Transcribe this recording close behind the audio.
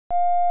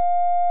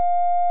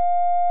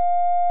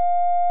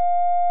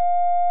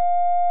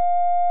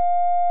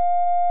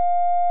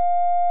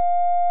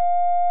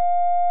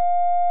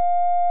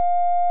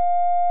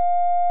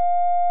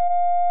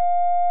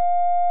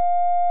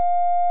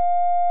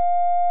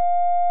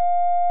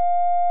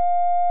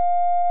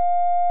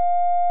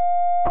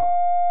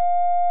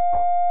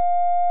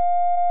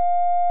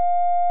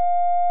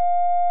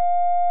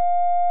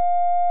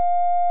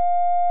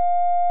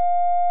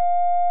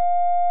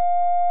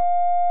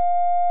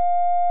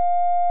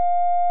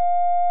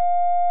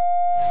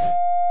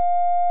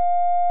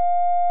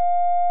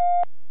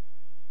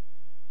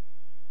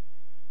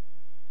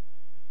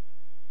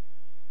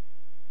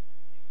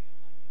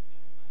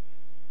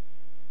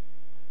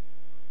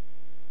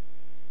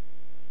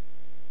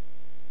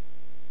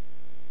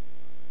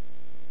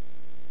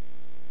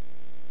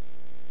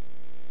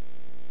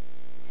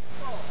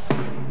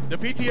The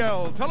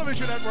PTL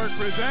Television Network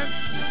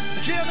presents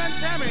Jim and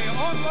Tammy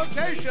on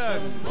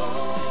location.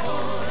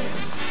 Lord,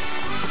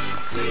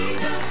 see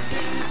the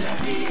things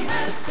that he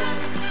has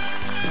done.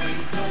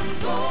 Praise the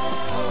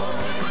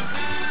Lord,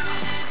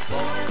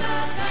 for the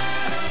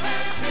battle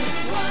has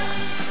been won.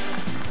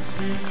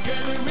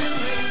 Together we'll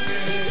make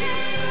it.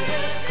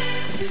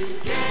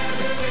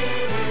 Together we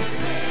will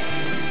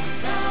praise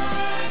the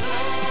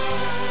Lord.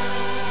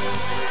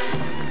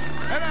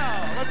 And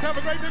now, let's have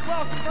a great big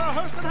welcome for our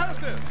host and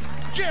hostess,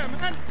 Jim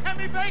and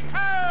Tammy Baker.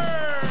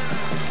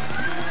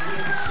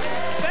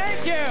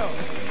 Thank you.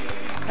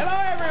 Hello,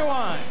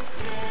 everyone.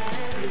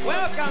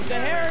 Welcome to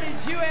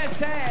Heritage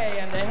USA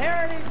and the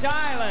Heritage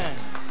Island.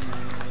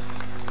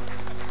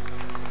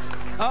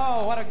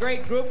 Oh, what a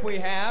great group we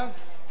have.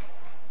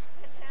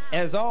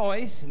 As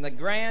always, and the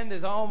Grand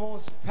is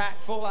almost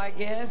packed full, I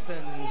guess.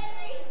 And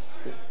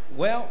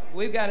well,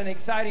 we've got an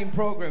exciting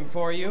program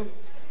for you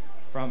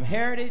from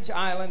Heritage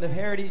Island of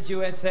Heritage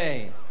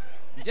USA.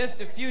 In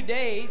just a few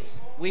days,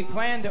 we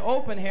plan to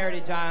open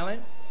Heritage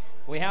Island.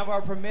 We have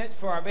our permit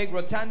for our big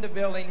rotunda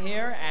building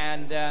here,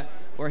 and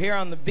we're here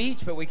on the beach,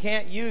 but we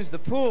can't use the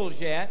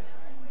pools yet.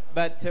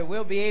 But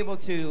we'll be able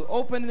to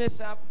open this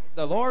up,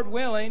 the Lord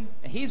willing,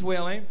 He's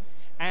willing,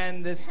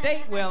 and the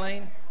state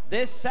willing,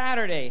 this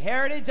Saturday.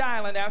 Heritage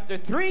Island, after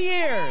 3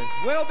 years,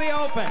 will be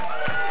open.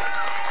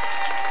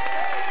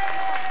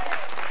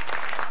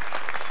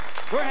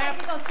 We're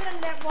happy to go sit under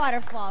that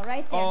waterfall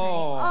right there.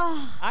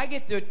 Oh, I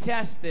get to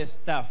test this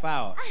stuff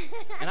out.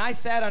 And I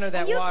sat under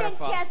that waterfall. You've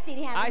been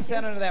testing, haven't you? I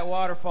sat under that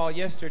waterfall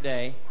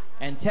yesterday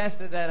and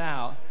tested that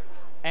out.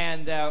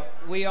 And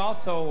we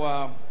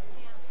also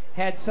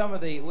had some of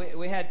the,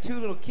 we had two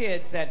little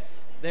kids that,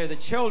 they're the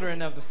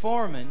children of the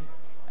foreman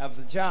of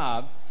the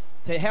job,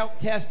 to help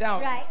test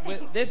out. Right.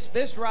 With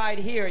this ride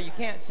here, you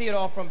can't see it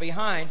all from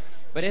behind,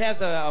 but it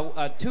has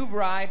a tube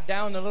ride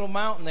down the little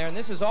mountain there, and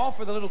this is all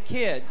for the little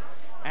kids.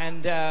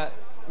 And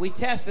we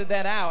tested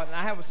that out, and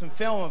I have some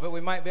film of it we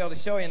might be able to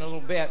show you in a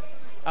little bit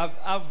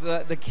of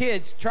the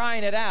kids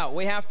trying it out.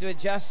 We have to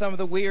adjust some of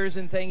the weirs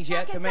and things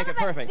yet to make it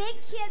perfect. Can some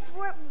of us big kids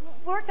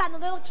work on the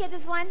little kids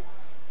as one?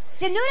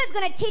 Danuda's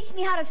going to teach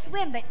me how to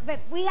swim, but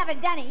we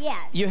haven't done it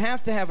yet. You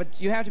have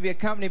to be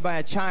accompanied by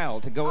a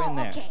child to go in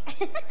there. Okay.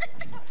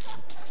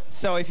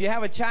 So if you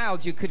have a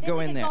child, you could then go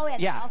we in can there. Go in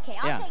Yeah. Okay,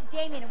 I'll take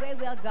Jamie and away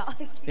we'll go.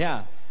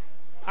 Yeah.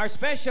 Our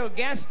special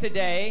guest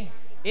today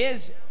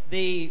is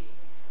the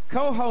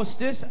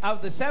co-hostess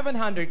of the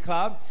 700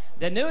 Club.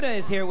 Danuda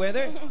is here with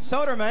her,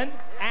 Soderman,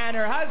 and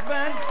her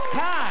husband,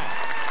 Kai.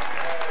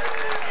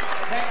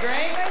 Is that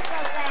great? We're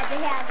so glad to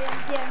have them,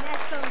 Jim.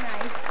 That's so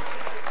nice.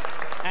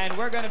 And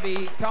we're going to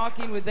be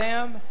talking with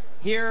them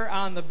here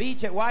on the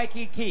beach at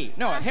Waikiki.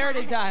 No, at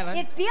Heritage Island.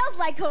 It feels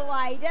like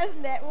Hawaii,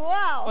 doesn't it?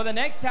 Wow. Well, the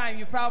next time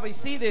you probably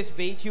see this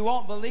beach, you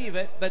won't believe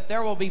it, but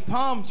there will be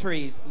palm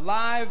trees,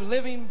 live,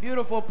 living,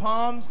 beautiful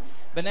palms,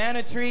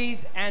 banana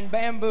trees, and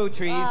bamboo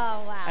trees. Oh,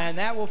 wow. And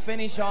that will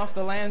finish off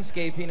the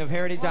landscaping of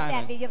Heritage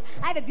Island.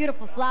 I have a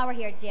beautiful flower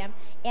here, Jim,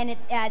 and it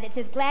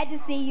says, glad to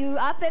see you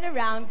up and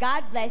around.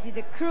 God bless you.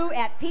 The crew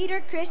at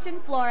Peter Christian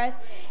Florist,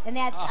 and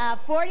that's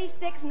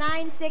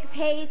 4696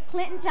 Hayes,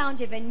 Clinton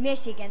Township in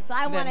Michigan. So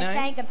I want to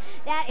thank them.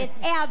 That is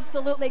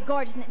absolutely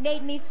gorgeous, and it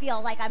made me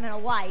feel like I'm in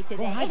Hawaii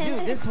today. Well, I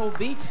do. This whole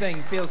beach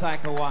thing feels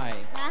like Hawaii.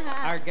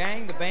 Our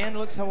gang, the band,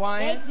 looks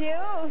Hawaiian. They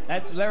do.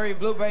 That's Larry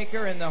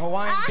Bluebaker and the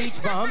Hawaiian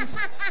Beach Bums.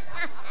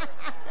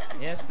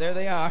 Yes, there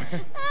they are.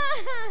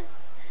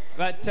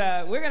 But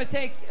we're going to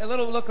take a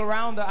little look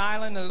around the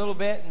island a little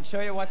bit and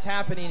show you what's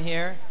happening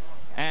here.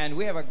 And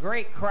we have a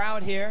great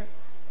crowd here.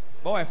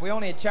 Boy, if we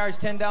only had charged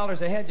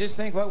 $10 a head, just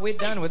think what we'd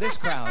done with this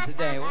crowd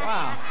today.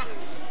 Wow.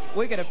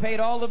 We could have paid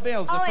all the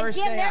bills the first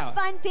Jim, day out.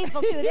 they're fun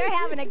people, too. They're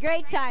having a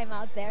great time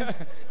out there.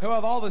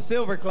 Well, all the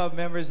Silver Club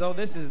members, though,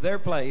 this is their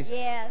place.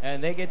 Yes.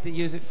 And they get to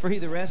use it free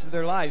the rest of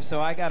their lives. So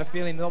I got a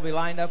feeling they'll be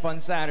lined up on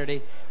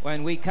Saturday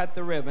when we cut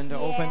the ribbon to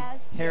open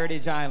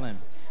Heritage Island.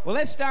 Well,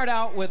 let's start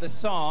out with a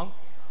song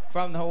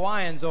from the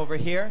Hawaiians over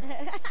here.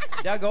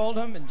 Doug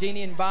Oldham and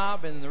Jeannie and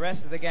Bob and the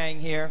rest of the gang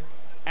here.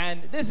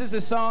 And this is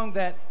a song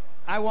that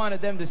I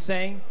wanted them to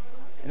sing.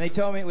 And they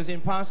told me it was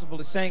impossible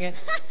to sing it.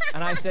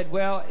 And I said,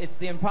 well, it's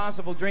the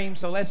impossible dream,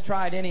 so let's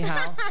try it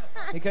anyhow.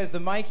 Because the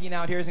miking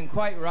out here isn't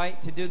quite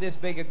right to do this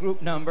big a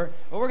group number.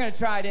 But we're going to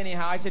try it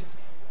anyhow. I said,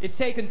 it's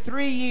taken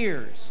 3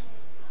 years.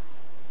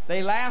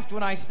 They laughed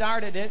when I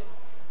started it.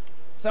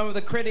 Some of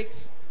the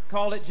critics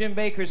called it Jim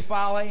Baker's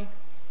Folly.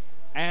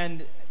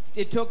 And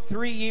it took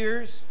 3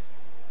 years.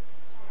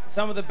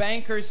 Some of the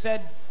bankers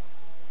said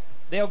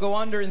they'll go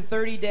under in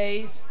 30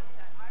 days.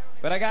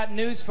 But I got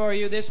news for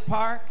you. This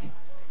park,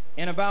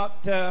 in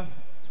about,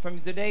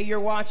 from the day you're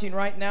watching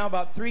right now,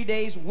 about 3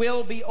 days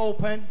will be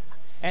open.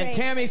 And Great.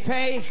 Tammy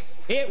Faye,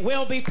 it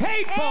will be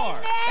paid for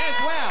as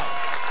well.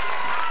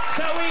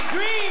 So we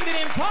dreamed an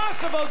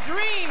impossible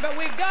dream, but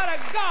we've got a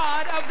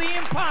God of the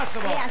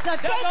impossible. Yeah, so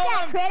take Doug that,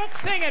 Oldham, critics.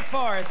 Sing it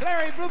for us.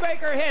 Larry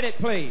Brubaker, hit it,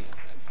 please.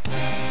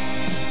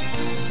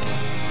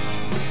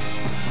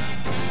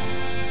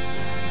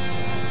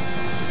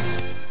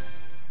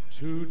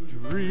 To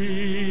dream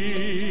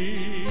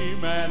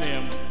an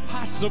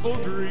impossible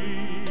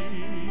dream,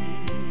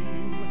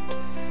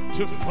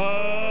 to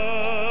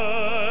fight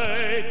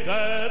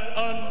that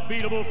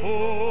unbeatable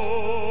foe,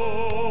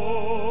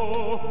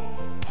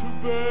 to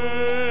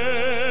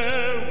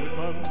bear with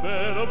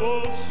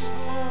unbearable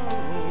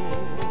sorrow,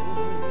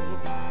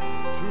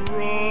 to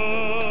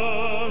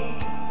run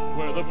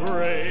where the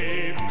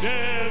brave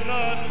dare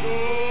not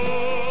go.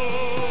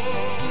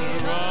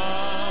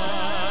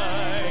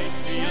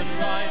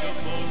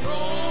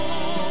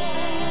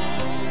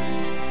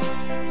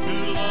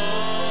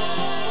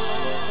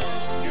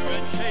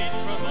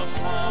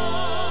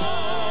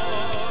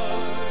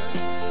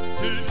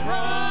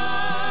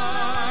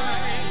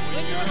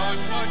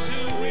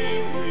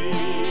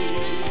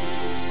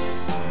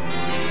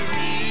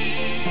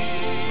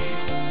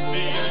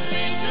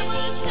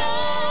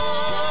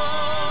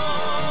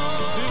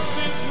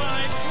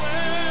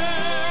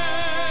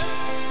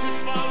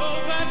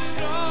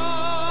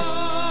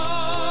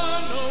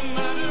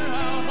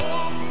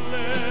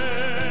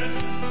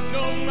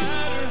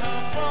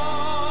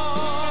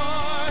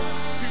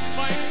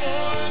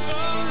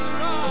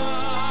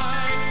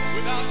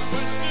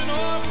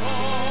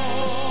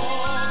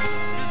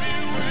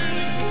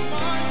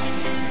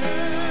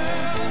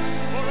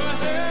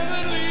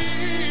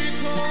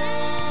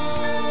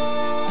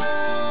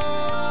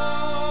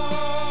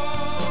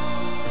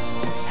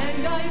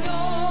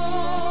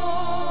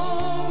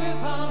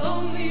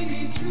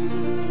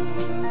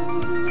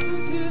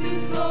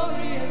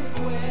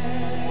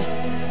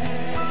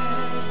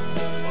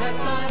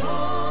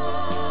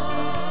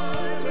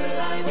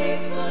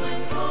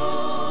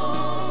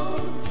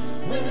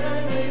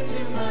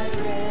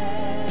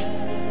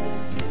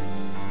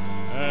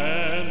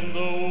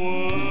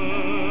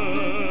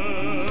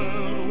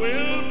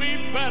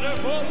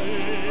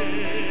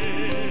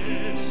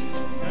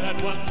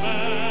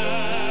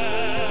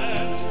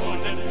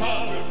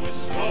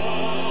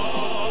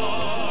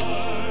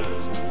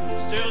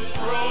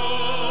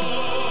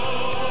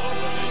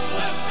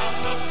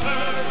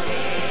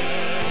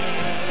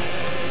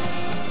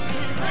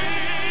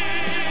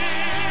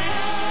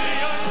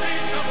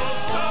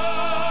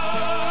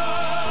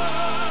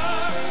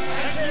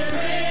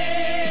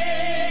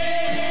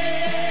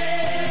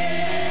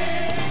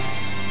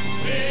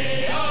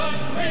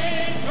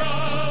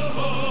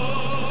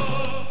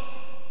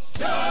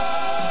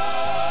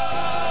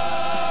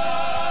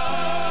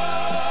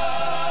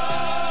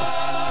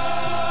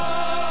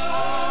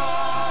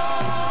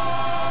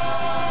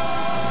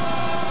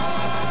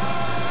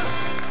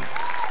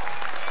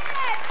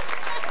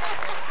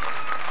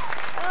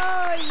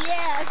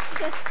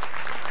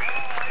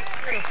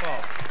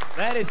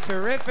 That is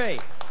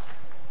terrific.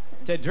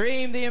 To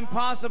dream the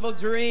impossible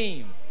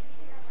dream.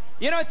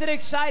 You know, it's an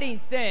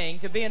exciting thing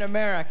to be an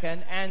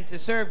American and to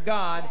serve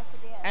God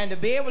and to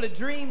be able to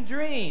dream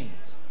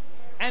dreams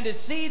and to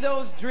see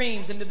those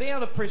dreams and to be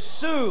able to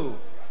pursue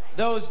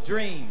those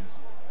dreams.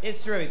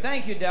 It's terrific.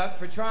 Thank you, Doug,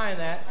 for trying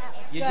that.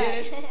 You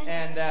did it,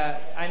 and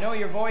I know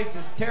your voice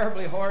is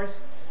terribly hoarse.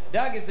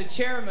 Doug is the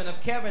chairman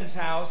of Kevin's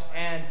House,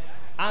 and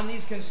on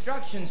these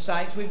construction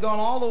sites, we've gone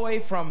all the way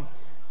from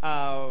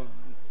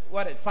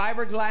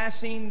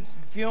fiberglassing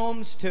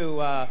fumes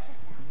to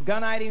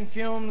gun-eating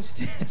fumes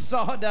to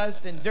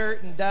sawdust and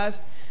dirt and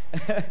dust.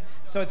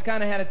 So it's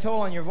kind of had a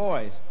toll on your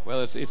voice.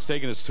 Well, it's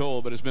taken its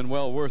toll, but it's been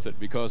well worth it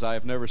because I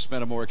have never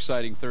spent a more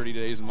exciting 30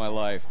 days in my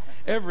life.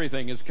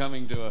 Everything is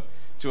coming to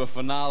a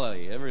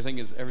finale. Everything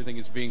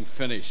is being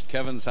finished.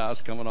 Kevin's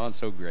House coming on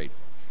so great.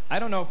 I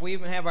don't know if we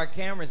even have our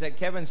cameras at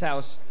Kevin's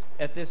house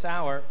at this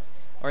hour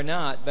or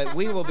not, but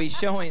we will be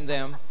showing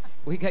them.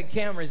 We got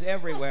cameras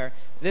everywhere.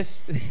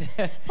 This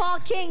Paul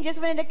King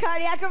just went into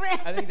cardiac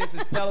arrest. I think this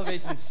is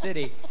Television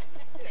City.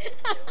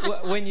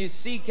 When you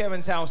see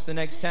Kevin's House the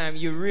next time,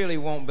 you really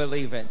won't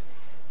believe it,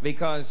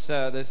 because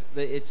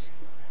it's,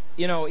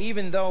 you know,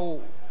 even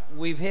though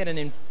we've hit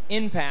an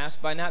impasse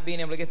by not being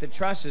able to get the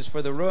trusses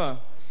for the roof,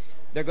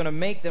 they're going to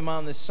make them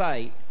on the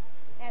site.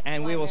 That's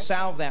and we will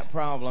solve that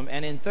problem.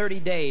 And in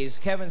 30 days,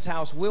 Kevin's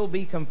House will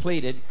be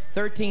completed,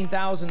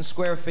 13,000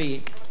 square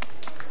feet.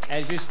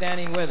 as you're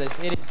standing with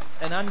us. It is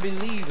an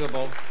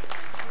unbelievable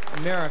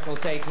miracle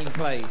taking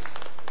place.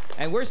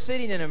 And we're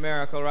sitting in a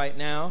miracle right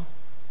now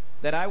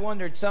that I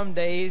wondered some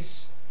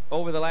days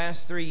over the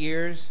last 3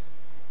 years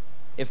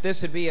if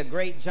this would be a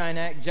great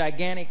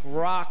gigantic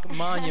rock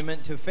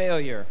monument to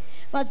failure.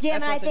 Well, Jim,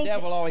 That's what I the think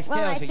devil always tells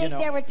I you, think you know.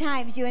 there were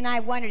times you and I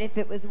wondered if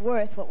it was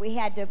worth what we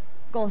had to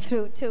go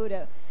through too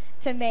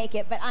to make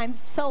it. But I'm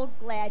so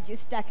glad you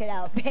stuck it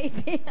out,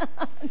 baby.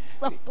 I'm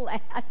so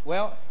glad.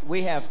 Well,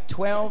 we have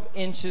 12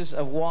 inches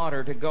of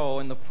water to go,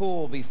 and the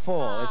pool will be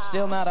full. It's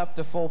still not up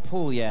to full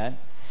pool yet.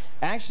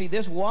 Actually,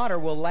 this water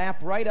will lap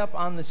right up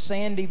on the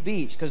sandy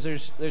beach because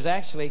there's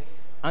actually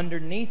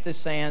underneath the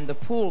sand, the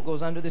pool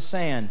goes under the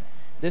sand.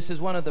 This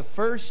is one of the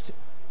first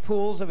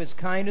pools of its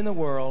kind in the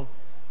world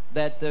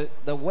that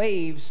the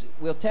waves,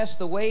 we'll test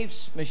the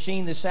waves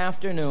machine this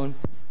afternoon.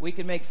 We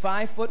can make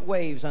 5-foot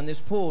waves on this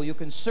pool. You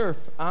can surf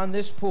on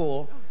this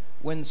pool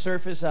when the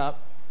surf is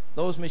up.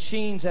 Those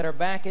machines that are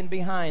back and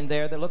behind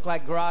there that look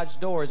like garage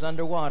doors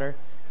underwater,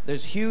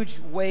 there's huge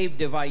wave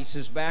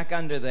devices back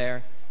under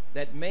there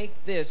that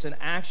make this an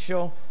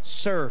actual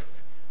surf.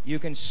 You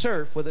can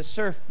surf with a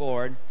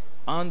surfboard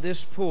on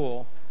this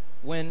pool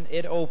when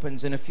it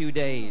opens in a few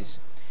days.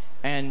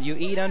 And you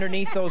eat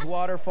underneath those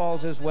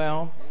waterfalls as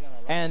well.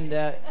 And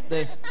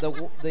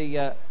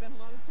the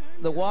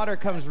water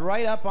comes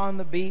right up on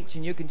the beach,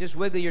 and you can just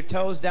wiggle your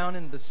toes down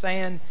into the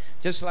sand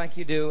just like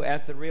you do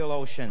at the real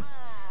ocean.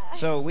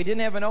 So we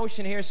didn't have an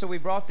ocean here, so we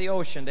brought the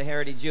ocean to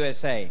Heritage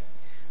USA.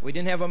 We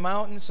didn't have a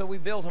mountain, so we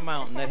built a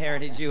mountain at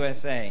Heritage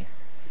USA.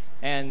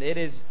 And it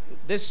is,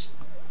 this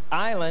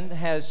island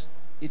has,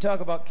 you talk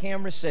about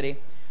Camera City,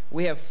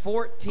 we have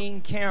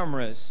 14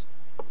 cameras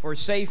for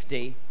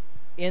safety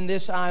in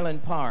this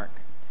island park.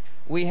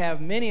 We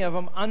have many of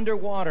them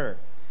underwater.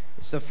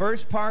 It's the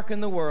first park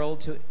in the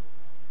world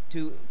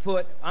to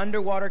put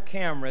underwater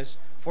cameras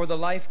for the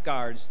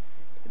lifeguards.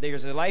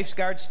 There's a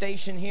lifeguard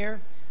station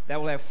here that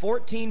will have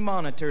 14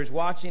 monitors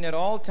watching at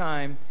all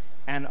time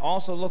and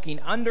also looking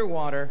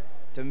underwater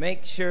to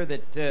make sure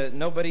that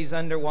nobody's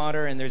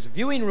underwater. And there's a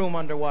viewing room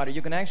underwater.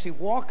 You can actually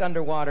walk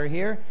underwater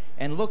here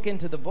and look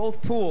into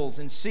both pools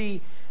and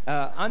see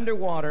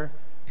underwater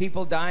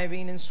people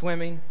diving and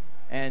swimming.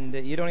 And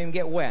you don't even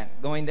get wet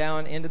going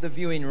down into the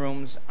viewing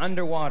rooms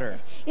underwater.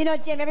 You know,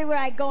 Jim, everywhere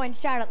I go in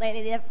Charlotte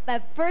lately,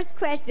 the first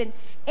question,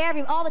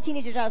 all the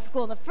teenagers out of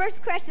school, and the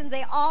first questions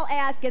they all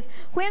ask is,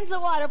 when's the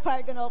water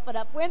park going to open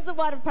up? When's the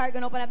water park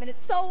going to open up? And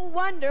it's so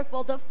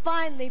wonderful to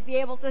finally be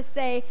able to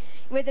say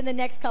within the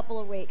next couple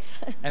of weeks.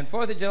 And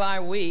 4th of July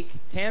week,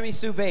 Tammy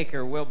Sue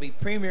Baker will be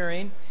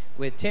premiering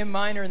with Tim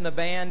Miner and the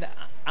band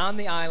on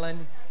the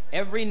island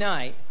every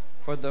night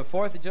for the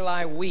 4th of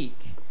July week.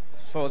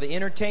 For the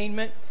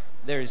entertainment,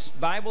 there's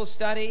Bible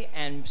study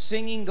and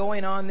singing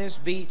going on this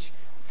beach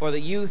for the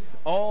youth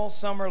all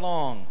summer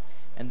long.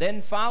 And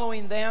then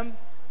following them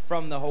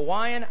from the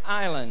Hawaiian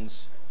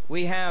Islands,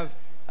 we have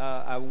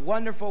a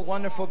wonderful,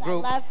 wonderful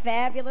group. I love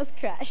Fabulous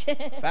Crush.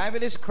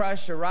 Fabulous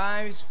Crush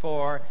arrives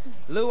for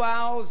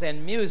luau's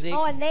and music.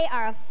 Oh, and they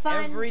are a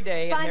fun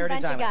Heritage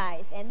bunch of Island.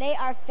 guys. And they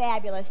are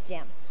fabulous,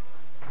 Jim.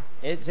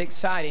 It's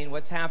exciting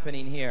what's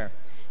happening here.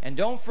 And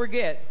don't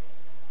forget,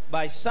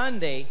 by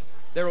Sunday,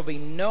 there will be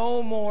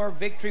no more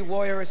Victory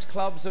Warriors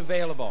clubs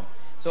available.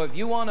 So if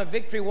you want a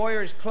Victory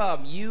Warriors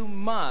club, you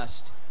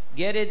must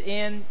get it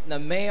in the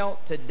mail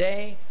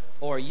today,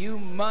 or you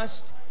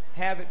must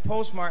have it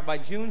postmarked by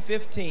June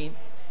 15th.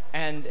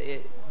 And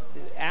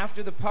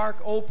after the park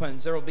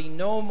opens, there will be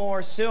no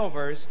more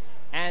silvers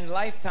and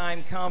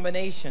lifetime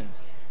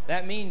combinations.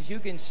 That means you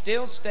can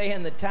still stay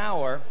in the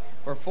tower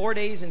for 4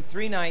 days and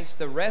 3 nights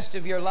the rest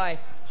of your life.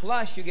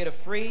 Plus, you get a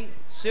free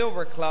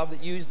silver club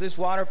that use this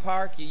water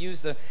park. You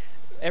use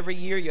every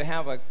year you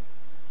have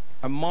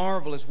a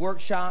marvelous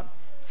workshop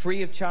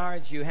free of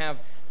charge. You have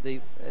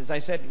as I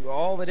said,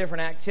 all the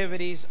different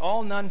activities,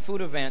 all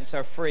non-food events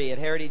are free at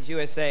Heritage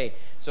USA.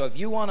 So if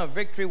you want a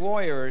Victory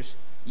Warriors,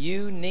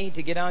 you need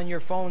to get on your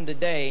phone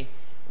today.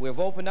 We've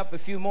opened up a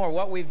few more.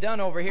 What we've done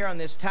over here on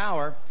this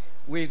tower,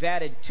 we've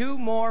added 2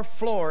 more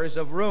floors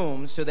of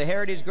rooms to the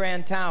Heritage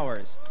Grand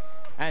Towers.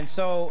 And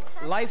so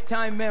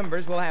lifetime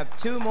members will have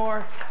 2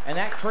 more, and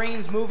that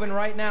crane's moving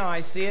right now.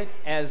 I see it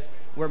as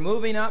we're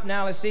moving up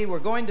now. Let's see, we're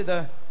going to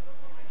the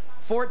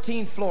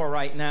 14th floor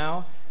right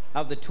now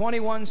of the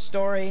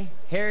 21-story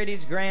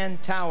Heritage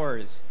Grand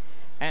Towers.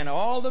 And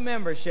all the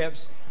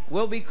memberships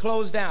will be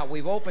closed out.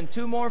 We've opened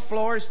 2 more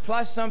floors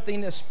plus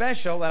something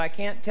special that I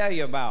can't tell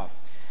you about.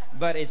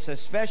 But it's a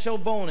special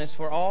bonus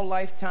for all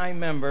lifetime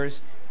members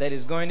that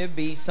is going to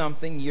be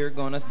something you're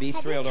going to be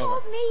thrilled over. Have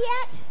you told me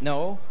yet?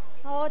 No.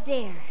 Oh,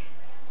 dear.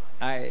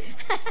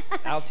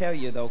 I'll tell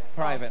you, though,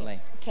 privately.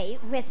 Okay,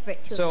 whisper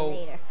it to me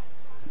later.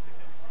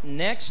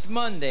 Next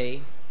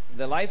Monday,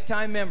 the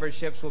lifetime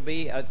memberships will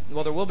be,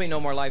 well, there will be no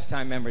more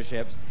lifetime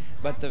memberships,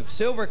 but the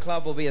Silver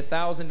Club will be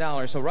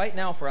 $1,000. So right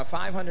now, for a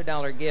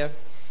 $500 gift,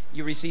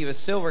 you receive a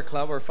Silver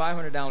Club, or a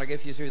 $500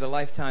 gift, you receive the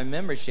lifetime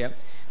membership,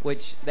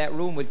 which that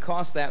room would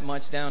cost that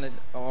much down at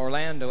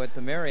Orlando at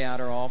the Marriott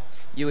or all.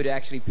 You would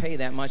actually pay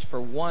that much for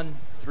one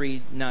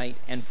 3-night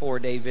and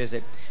 4-day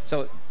visit.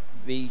 So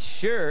be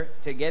sure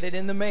to get it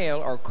in the mail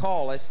or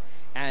call us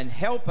and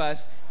help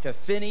us to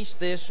finish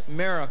this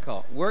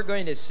miracle. We're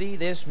going to see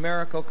this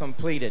miracle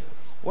completed.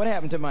 What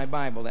happened to my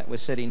Bible that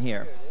was sitting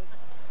here?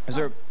 Is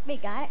there... We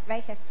got it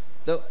right here.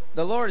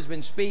 The Lord has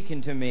been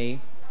speaking to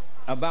me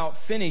about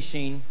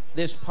finishing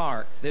this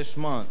part this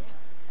month.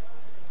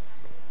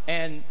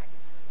 And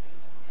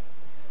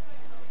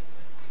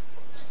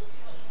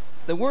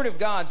the Word of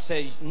God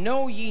says,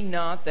 "Know ye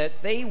not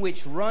that they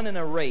which run in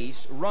a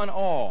race run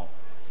all,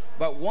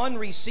 but one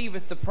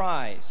receiveth the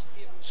prize?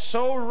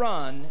 So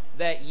run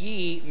that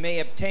ye may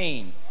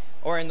obtain."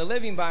 Or in the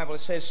Living Bible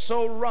it says,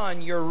 "So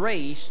run your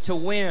race to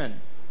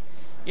win."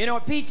 You know,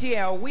 at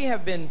PTL we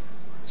have been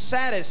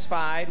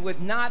satisfied with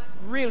not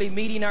really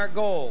meeting our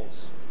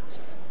goals.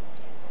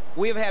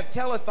 We have had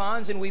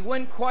telethons and we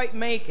wouldn't quite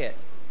make it,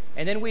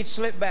 and then we'd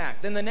slip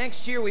back. Then the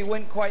next year we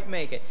wouldn't quite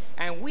make it,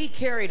 and we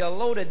carried a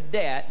load of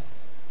debt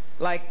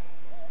like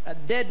a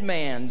dead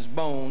man's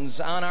bones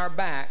on our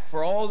back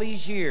for all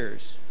these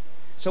years.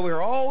 So we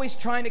were always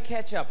trying to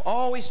catch up,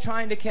 always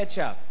trying to catch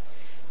up.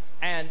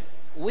 And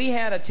we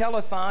had a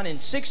telethon and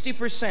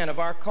 60% of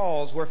our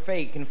calls were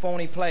fake and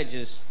phony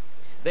pledges.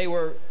 They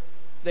were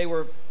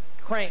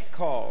crank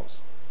calls.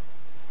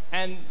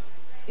 And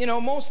you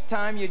know, most of the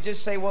time you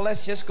just say, well,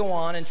 let's just go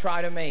on and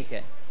try to make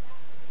it.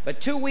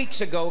 But 2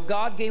 weeks ago,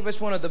 God gave us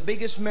one of the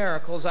biggest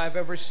miracles I've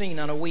ever seen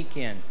on a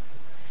weekend.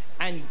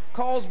 And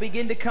calls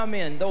begin to come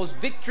in. Those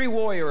Victory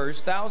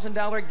Warriors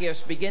 $1,000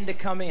 gifts begin to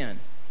come in.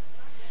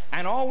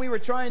 And all we were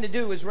trying to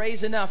do was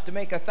raise enough to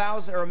make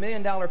 $1,000 or $1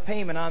 million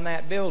payment on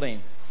that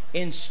building.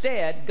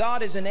 Instead,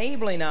 God is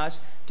enabling us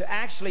to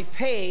actually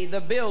pay the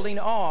building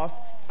off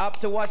up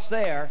to what's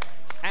there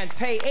and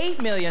pay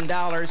 $8 million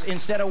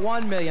instead of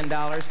 $1 million,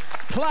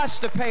 plus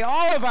to pay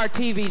all of our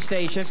TV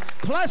stations,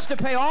 plus to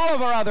pay all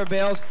of our other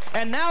bills.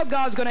 And now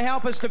God's going to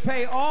help us to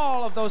pay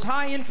all of those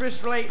high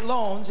interest rate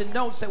loans and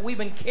notes that we've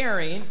been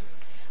carrying.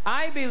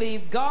 I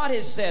believe God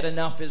has said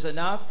enough is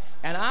enough,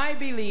 and I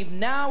believe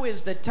now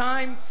is the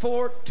time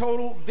for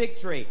total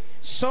victory.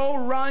 So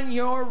run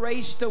your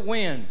race to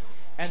win.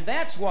 And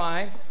that's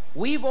why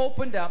we've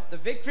opened up the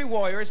Victory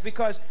Warriors,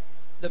 because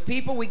the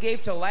people we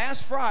gave till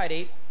last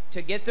Friday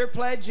to get their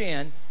pledge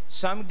in,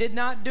 some did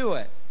not do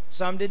it.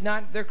 Some did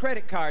not, their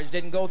credit cards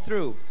didn't go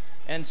through.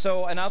 And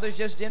others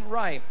just didn't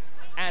write.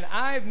 And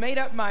I've made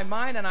up my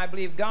mind, and I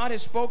believe God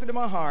has spoken to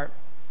my heart.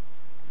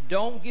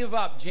 Don't give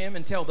up, Jim,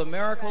 until the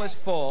miracle is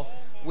full.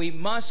 We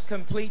must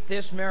complete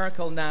this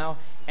miracle now.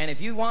 And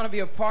if you want to be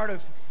a part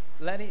of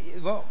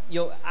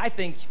I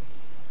think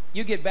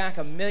you get back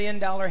 $1 million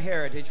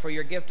heritage for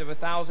your gift of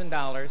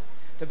 $1,000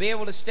 to be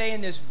able to stay in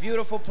this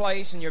beautiful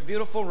place in your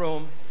beautiful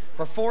room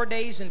for 4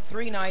 days and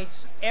 3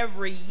 nights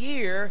every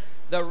year,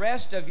 the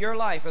rest of your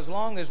life, as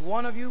long as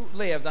one of you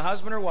live, the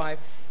husband or wife,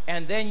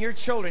 and then your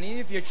children, even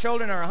if your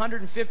children are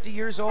 150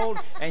 years old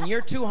and you're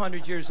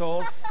 200 years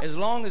old, as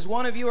long as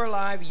one of you are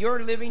alive,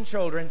 your living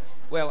children,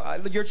 well,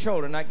 your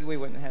children, we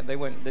wouldn't have,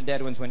 the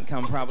dead ones wouldn't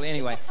come probably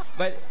anyway,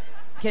 but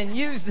can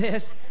use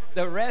this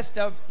the rest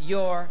of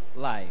your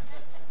life.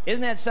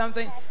 Isn't that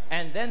something?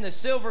 And then the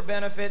silver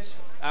benefits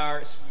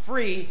are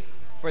free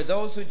for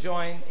those who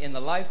join in the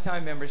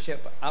lifetime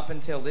membership up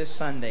until this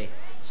Sunday.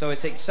 So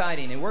it's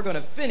exciting, and we're going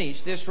to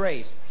finish this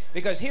race.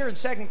 Because here in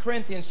 2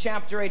 Corinthians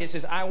chapter 8, it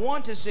says, I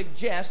want to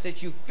suggest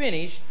that you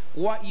finish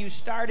what you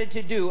started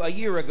to do a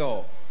year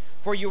ago.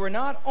 For you were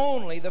not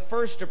only the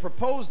first to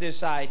propose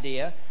this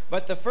idea,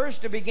 but the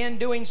first to begin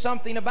doing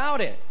something about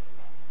it.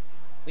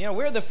 You know,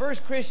 we're the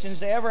first Christians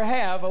to ever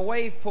have a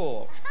wave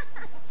pool.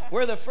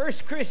 We're the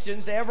first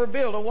Christians to ever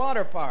build a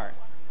water park.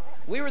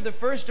 We were the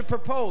first to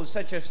propose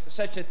such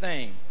a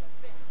thing.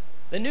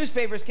 The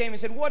newspapers came and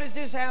said, what does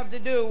this have to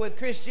do with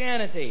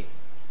Christianity?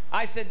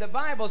 I said, the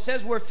Bible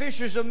says we're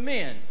fishers of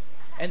men.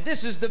 And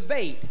this is the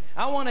bait.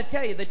 I want to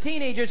tell you, the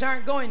teenagers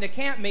aren't going to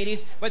camp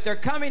meetings, but they're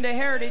coming to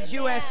Heritage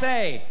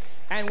USA.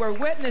 And we're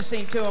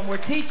witnessing to them. We're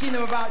teaching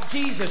them about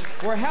Jesus.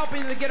 We're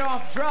helping them to get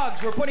off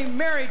drugs. We're putting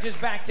marriages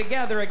back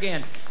together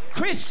again.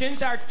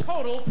 Christians are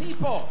total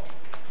people.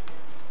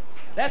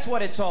 That's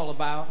what it's all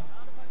about.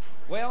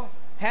 Well,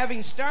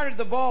 having started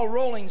the ball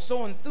rolling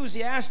so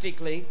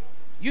enthusiastically,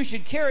 you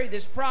should carry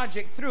this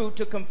project through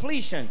to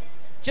completion,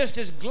 just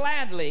as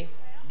gladly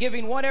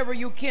giving whatever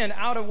you can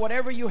out of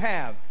whatever you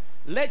have.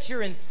 Let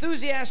your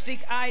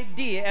enthusiastic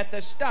idea at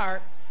the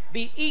start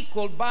be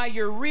equaled by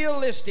your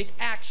realistic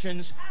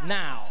actions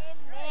now.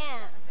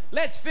 Amen.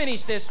 Let's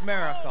finish this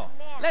miracle.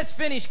 Amen. Let's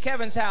finish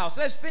Kevin's house.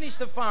 Let's finish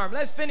the farm.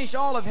 Let's finish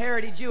all of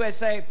Heritage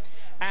USA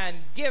and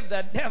give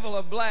the devil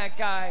a black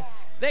eye.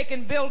 They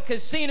can build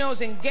casinos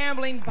and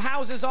gambling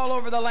houses all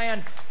over the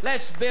land.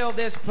 Let's build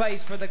this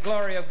place for the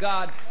glory of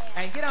God.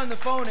 And get on the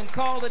phone and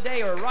call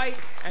today or write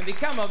and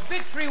become a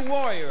Victory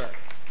Warrior.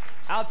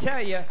 I'll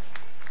tell you,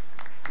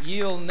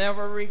 you'll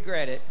never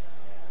regret it.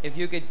 If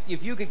you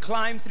could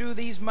climb through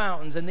these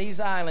mountains and these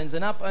islands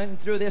and up and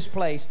through this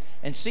place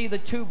and see the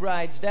tube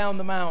rides down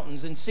the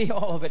mountains and see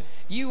all of it,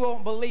 you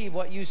won't believe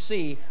what you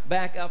see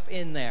back up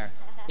in there.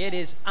 It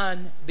is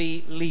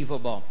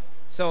unbelievable.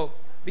 So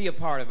be a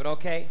part of it,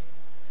 okay?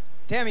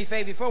 Tammy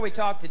Faye, before we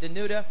talk to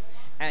Danuta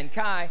and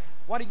Kai,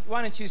 why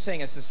don't you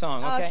sing us a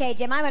song, okay? Okay,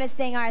 Jim, I'm going to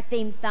sing our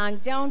theme song,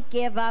 Don't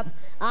Give Up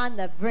on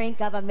the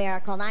Brink of a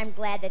Miracle. And I'm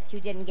glad that you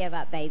didn't give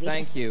up, baby.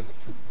 Thank you.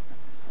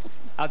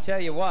 I'll tell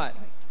you what,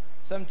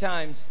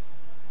 sometimes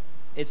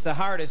it's the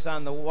hardest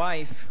on the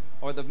wife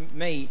or the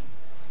mate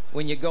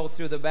when you go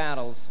through the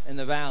battles in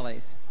the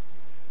valleys.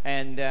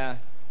 And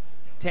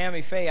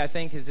Tammy Faye, I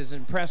think, is as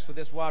impressed with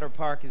this water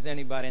park as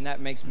anybody, and that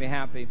makes me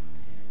happy.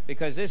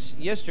 Because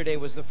yesterday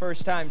was the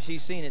first time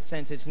she's seen it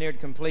since it's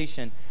neared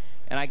completion.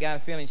 And I got a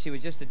feeling she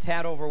was just a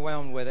tad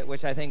overwhelmed with it,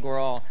 which I think we're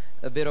all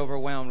a bit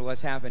overwhelmed with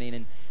what's happening.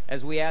 And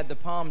as we add the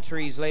palm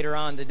trees later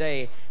on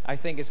today, I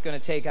think it's going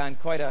to take on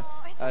quite a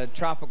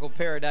tropical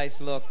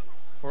paradise look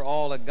for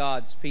all of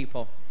God's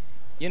people.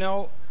 You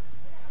know,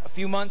 a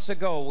few months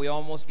ago, we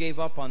almost gave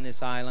up on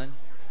this island.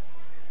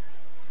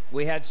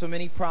 We had so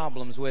many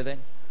problems with it.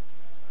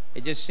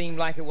 It just seemed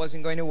like it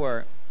wasn't going to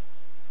work.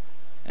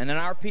 And then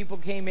our people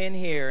came in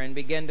here and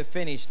began to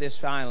finish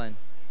this island.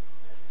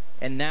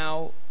 And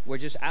now we're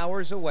just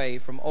hours away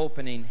from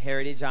opening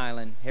Heritage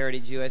Island,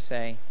 Heritage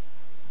USA.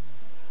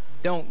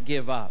 Don't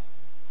give up.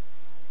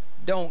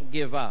 Don't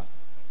give up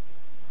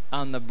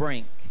on the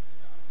brink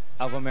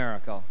of a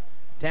miracle.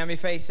 Tammy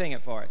Faye, sing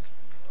it for us.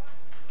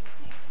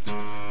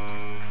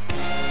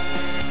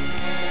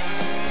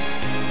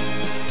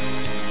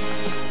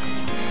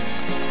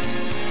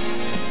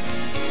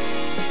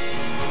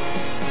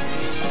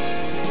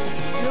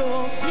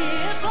 Don't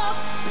give up,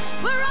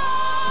 we're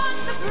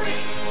on the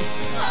brink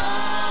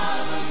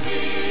of a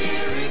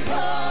miracle.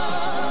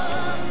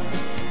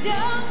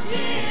 Don't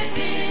give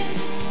in,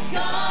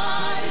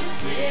 God is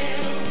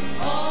still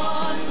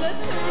on the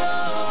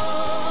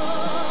throne.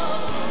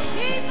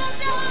 People,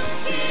 don't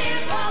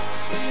give up,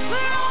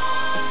 we're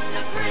on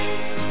the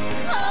brink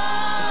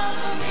of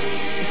a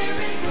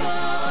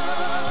miracle.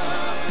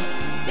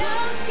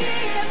 Don't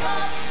give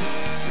up,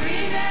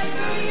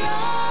 remember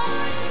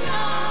you're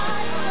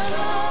not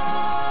alone.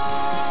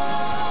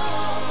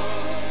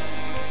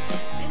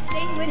 And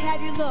Satan would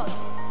have you look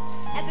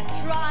at the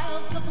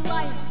trials of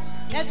life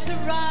That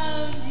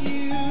surround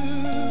you,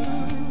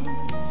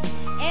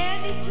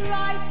 and he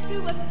tries to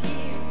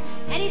appear,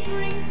 and he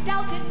brings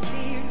doubt and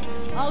fear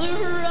all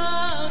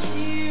around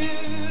you.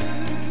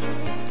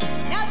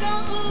 Now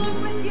don't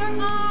look with your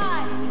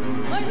eye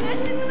or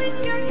listen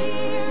with your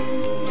ear.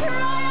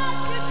 Cry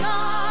out to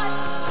God.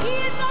 He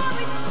is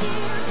always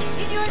here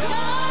in your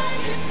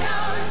darkest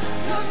hour.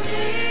 Your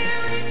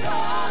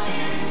miracle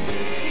is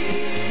here.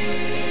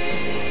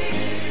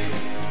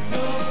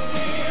 Don't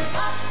give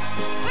up,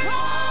 we're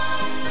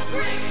on the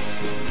brink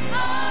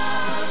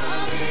of a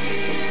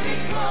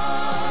miracle.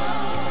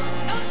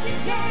 Don't you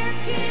dare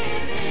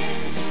give in.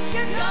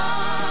 Your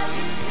God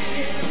is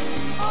still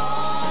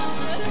on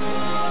the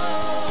throne.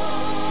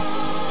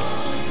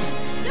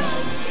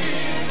 Don't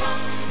give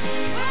up,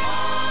 we're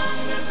on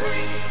the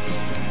brink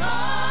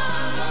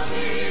of a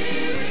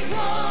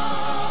miracle.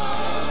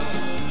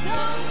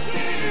 Don't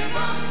give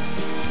up,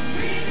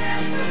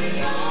 remember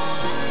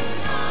you're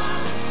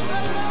not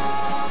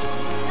alone.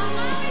 Now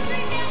always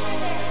remember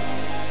this.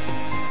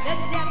 The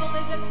devil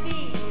is a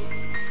thief,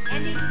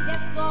 and he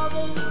sets all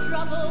those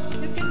troubles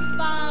to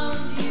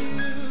confound you.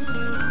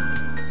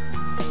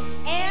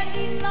 And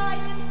he lies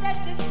and says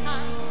this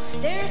time,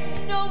 there's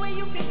no way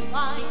you can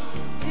find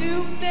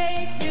to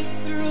make you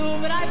through.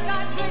 But I've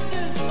got good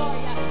news for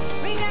you.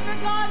 Remember,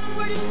 God's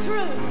word is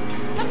true.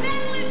 The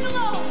battle is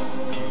alone.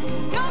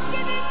 Don't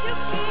give in to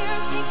fear.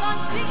 Think on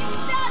things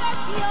that are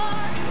pure.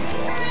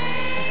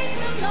 Praise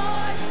the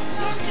Lord,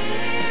 your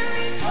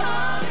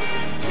miracle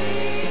is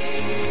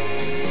here.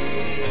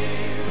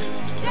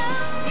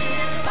 Don't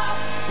give up,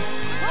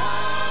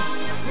 on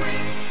the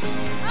brink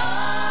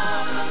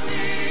of a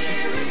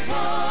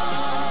miracle.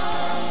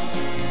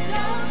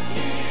 Don't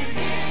give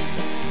in,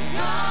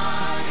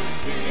 God is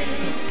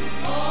still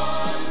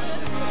on the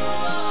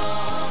throne.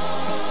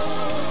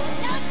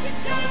 Don't you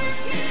dare Don't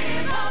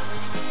give up,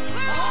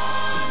 we're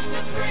on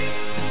the brink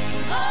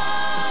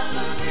of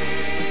a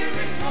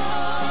miracle.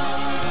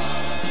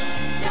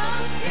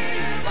 Don't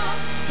give up,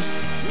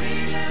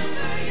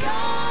 remember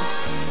you're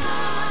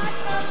not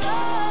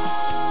alone.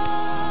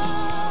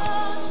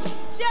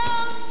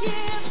 Don't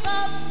give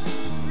up.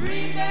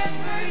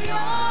 Remember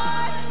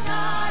you're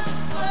not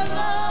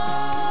alone.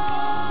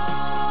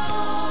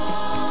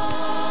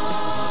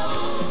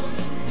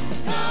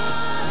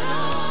 Not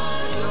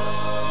alone.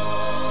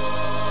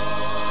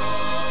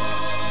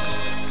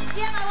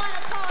 Jim, I want to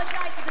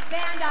apologize to the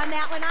band on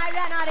that one. I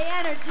ran out of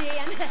energy,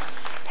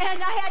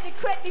 and I had to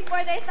quit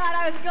before they thought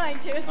I was going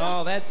to. So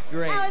Oh, that's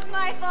great. that was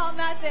my fault,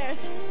 not theirs.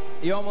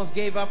 You almost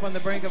gave up on the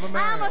brink of a I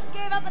miracle. almost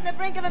gave up on the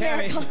brink of a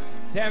miracle.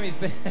 Tammy's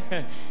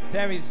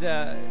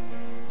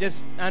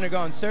just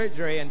undergone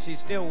surgery, and she's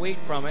still weak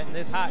from it, and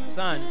this hot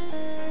sun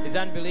is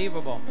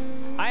unbelievable.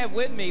 I have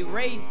with me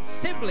Ray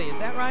Sibley, is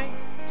that right?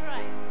 That's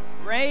right.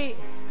 Ray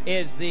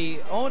is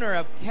the owner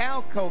of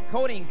Calco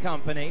Coating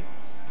Company.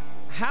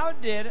 how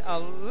did a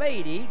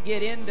lady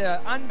get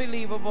into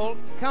unbelievable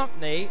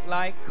company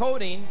like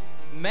coating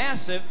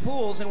massive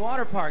pools and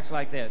water parks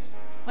like this?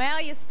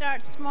 Well, you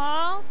start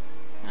small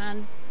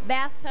on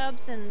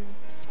bathtubs and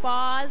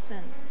spas,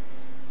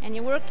 and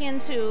you work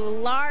into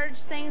large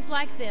things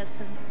like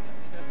this.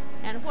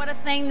 And what a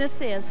thing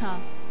this is, huh?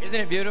 Isn't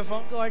it beautiful?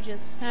 It's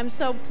gorgeous. I'm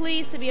so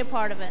pleased to be a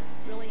part of it.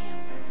 Really am.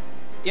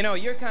 You know,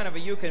 you're kind of a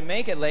you can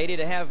make it lady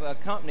to have a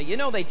company. You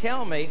know, they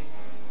tell me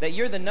that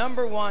you're the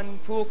 #1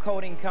 pool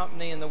coating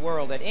company in the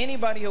world, that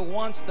anybody who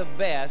wants the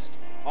best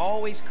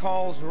always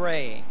calls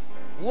Ray.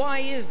 Why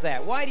is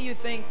that? Why do you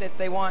think that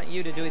they want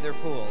you to do their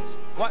pools?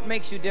 What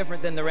makes you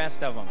different than the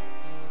rest of them?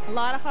 A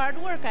lot of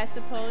hard work, I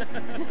suppose.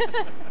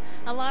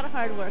 A lot of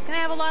hard work. And I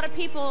have a lot of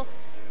people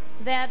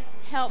that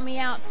help me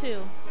out,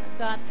 too.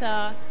 I've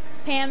got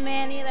Pam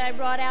Manny that I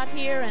brought out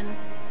here,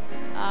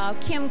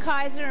 and Kim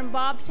Kaiser and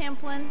Bob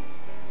Templin,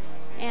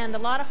 and a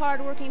lot of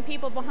hard-working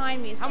people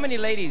behind me. So how many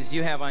ladies do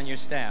you have on your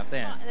staff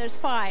then? There's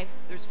 5.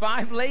 There's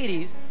 5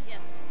 ladies? Yes.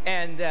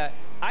 And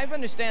I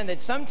understand that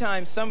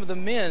sometimes some of the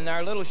men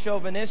are a little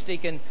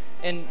chauvinistic, and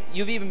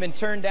you've even been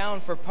turned down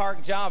for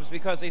park jobs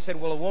because they said,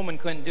 well, a woman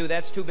couldn't do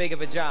that's too big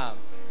of a job.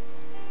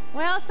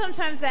 Well,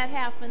 sometimes that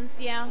happens,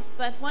 yeah.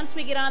 But once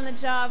we get on the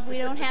job, we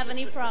don't have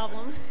any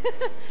problem.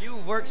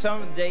 You've worked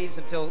some days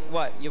until,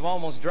 what, you've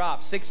almost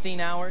dropped 16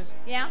 hours?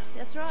 Yeah,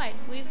 that's right.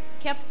 We've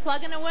kept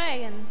plugging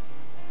away, and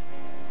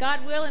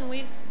God willing,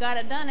 we've got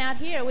it done out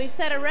here. We've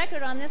set a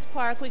record on this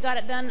park. We got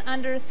it done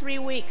under 3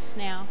 weeks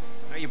now.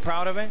 Are you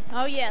proud of it?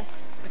 Oh,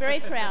 yes.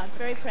 Very proud,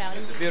 very proud.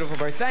 It's a beautiful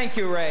bird. Thank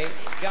you, Ray.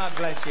 God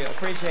bless you.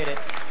 Appreciate it.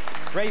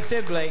 Ray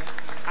Sibley,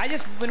 I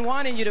just been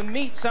wanting you to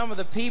meet some of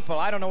the people.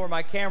 I don't know where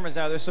my cameras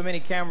are. There's so many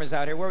cameras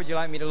out here. Where would you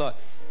like me to look?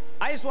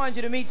 I just wanted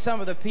you to meet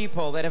some of the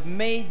people that have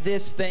made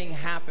this thing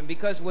happen,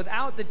 because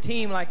without the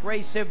team like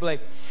Ray Sibley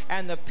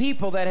and the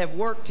people that have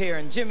worked here,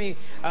 and Jimmy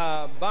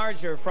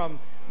Barger from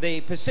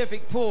the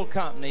Pacific Pool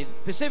Company,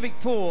 Pacific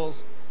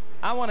Pools,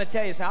 I want to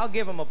tell you, so I'll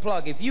give them a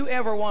plug. If you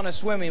ever want a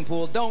swimming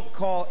pool, don't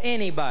call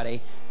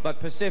anybody but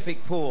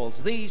Pacific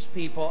Pools. These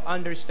people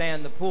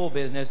understand the pool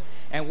business,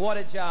 and what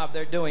a job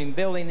they're doing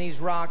building these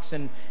rocks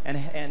and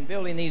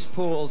building these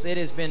pools. It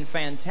has been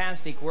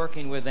fantastic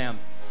working with them.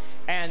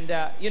 And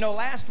you know,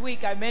 last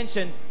week I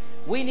mentioned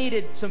we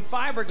needed some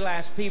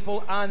fiberglass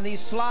people on these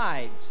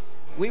slides.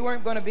 We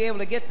weren't going to be able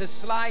to get the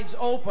slides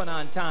open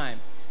on time,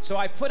 so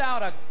I put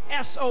out a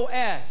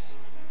SOS.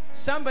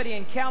 Somebody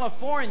in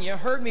California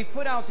heard me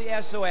put out the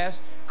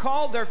SOS,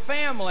 called their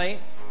family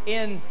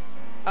in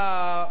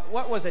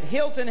what was it,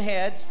 Hilton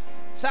Head,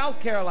 South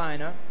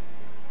Carolina,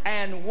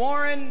 and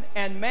Warren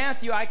and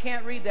Matthew, I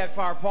can't read that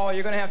far, Paul,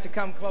 you're going to have to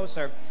come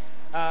closer.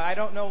 I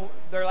don't know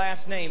their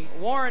last name.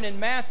 Warren and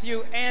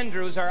Matthew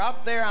Andrews are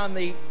up there on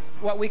the,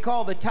 what we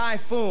call the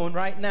Typhoon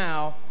right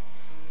now,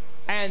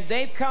 and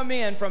they've come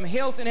in from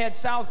Hilton Head,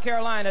 South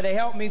Carolina to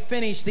help me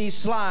finish these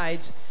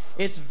slides.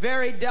 It's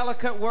very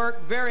delicate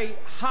work, very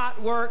hot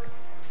work,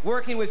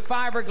 working with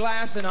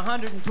fiberglass and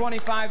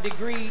 125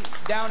 degrees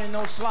down in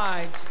those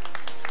slides.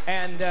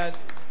 And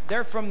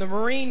they're from the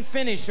Marine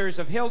Finishers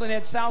of Hilton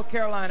Head, South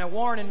Carolina,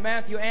 Warren and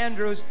Matthew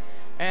Andrews,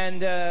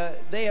 and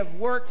they have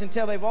worked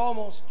until they've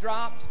almost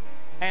dropped.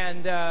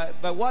 And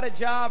but what a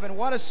job and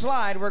what a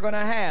slide we're going to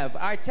have.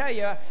 I tell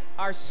you,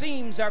 our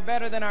seams are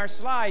better than our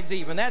slides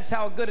even. That's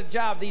how good a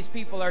job these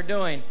people are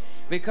doing,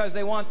 because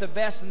they want the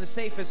best and the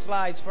safest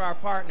slides for our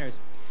partners.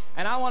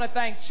 And I want to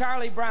thank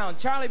Charlie Brown.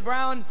 Charlie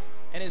Brown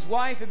and his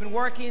wife have been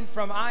working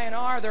from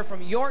INR. They're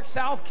from York,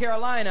 South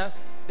Carolina.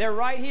 They're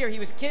right here. He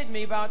was kidding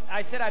me about,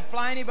 I said I'd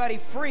fly anybody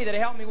free that'd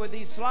help me with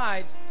these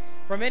slides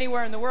from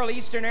anywhere in the world,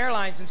 Eastern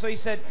Airlines. And so he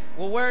said,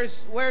 well,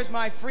 where's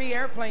my free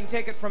airplane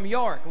ticket from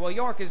York? Well,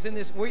 York is in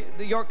this,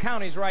 the York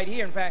County's right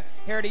here. In fact,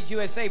 Heritage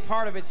USA,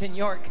 part of it's in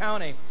York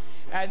County.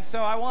 And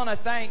so I want to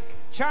thank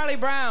Charlie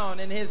Brown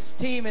and his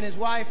team and his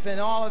wife and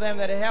all of them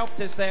that have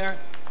helped us there.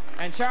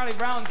 And Charlie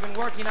Brown's been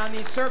working on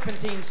these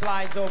serpentine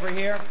slides over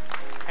here.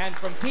 And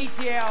from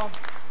PTL,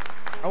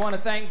 I want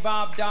to thank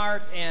Bob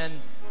Dart and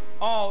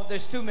all,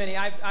 there's too many.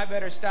 I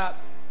better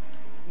stop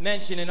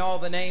mentioning all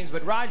the names.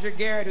 But Roger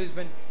Garrett, who's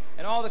been,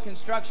 and all the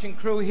construction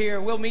crew here,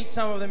 we'll meet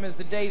some of them as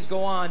the days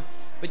go on.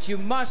 But you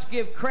must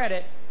give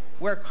credit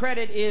where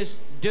credit is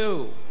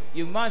due.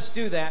 You must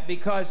do that,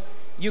 because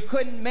you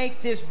couldn't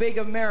make this big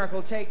of a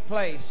miracle take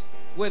place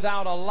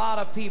without a lot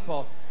of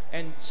people.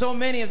 And so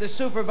many of the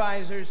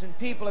supervisors and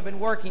people have been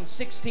working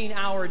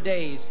 16-hour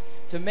days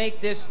to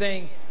make this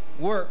thing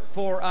work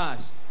for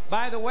us.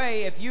 By the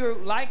way, if you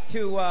like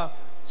to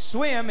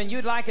swim and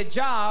you'd like a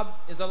job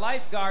as a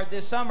lifeguard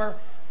this summer,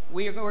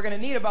 we're going to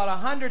need about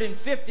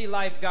 150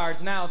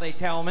 lifeguards now, they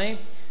tell me.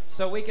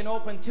 So we can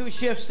open 2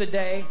 shifts a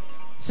day.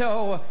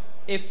 So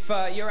if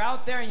you're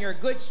out there and you're a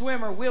good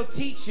swimmer, we'll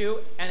teach you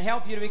and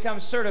help you to become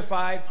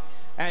certified.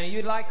 And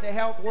you'd like to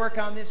help work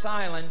on this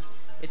island,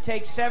 it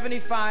takes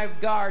 75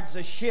 guards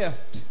a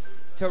shift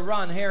to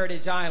run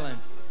Heritage Island.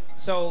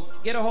 So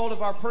get a hold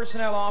of our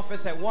personnel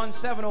office at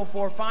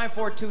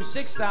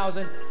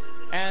 1-704-542-6000,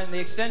 and the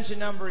extension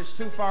number is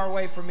too far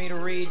away for me to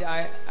read.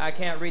 I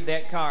can't read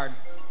that card.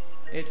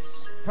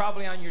 It's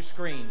probably on your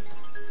screen.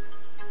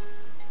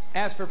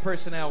 Ask for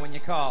personnel when you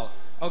call,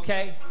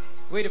 okay?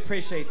 We'd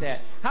appreciate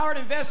that. Howard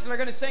and Vestal are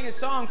going to sing a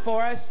song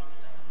for us,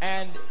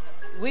 and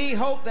we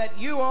hope that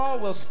you all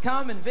will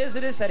come and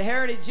visit us at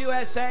Heritage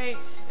USA,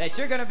 that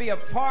you're going to be a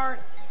part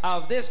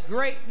of this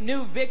great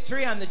new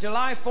victory. On the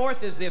July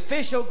 4th is the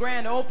official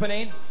grand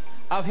opening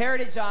of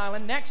Heritage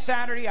Island. Next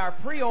Saturday, our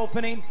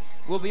pre-opening.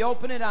 We'll be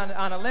opening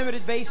on a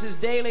limited basis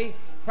daily,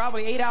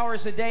 probably 8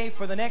 hours a day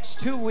for the next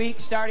 2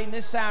 weeks, starting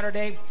this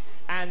Saturday.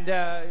 And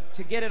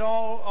to get it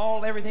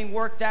everything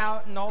worked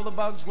out and all the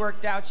bugs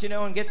worked out, you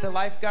know, and get the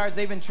lifeguards.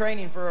 They've been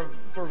training for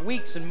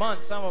weeks and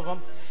months, some of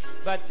them.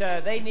 But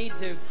they need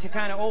to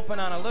kind of open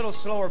on a little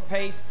slower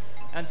pace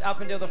and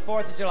up until the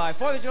 4th of July.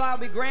 4th of July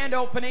will be grand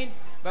opening,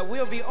 but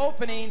we'll be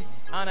opening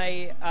on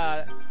a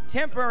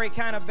temporary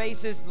kind of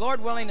basis. Lord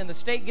willing, and the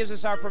state gives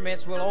us our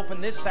permits, we'll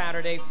open this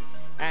Saturday,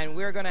 and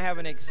we're going to have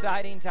an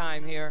exciting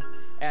time here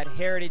at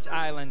Heritage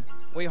Island.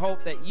 We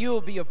hope that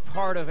you'll be a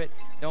part of it.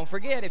 Don't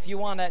forget, if you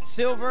want that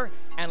silver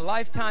and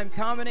lifetime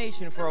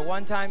combination for a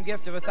one-time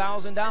gift of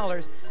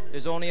 $1,000,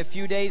 there's only a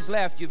few days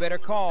left. You better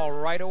call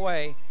right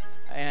away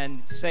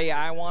and say,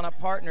 I want a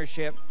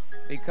partnership,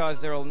 because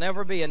there will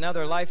never be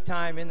another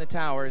lifetime in the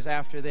towers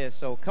after this.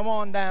 So come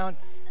on down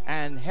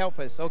and help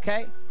us,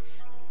 okay?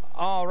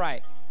 All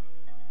right.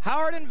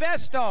 Howard and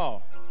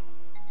Vestal,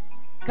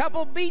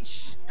 couple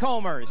beach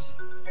combers.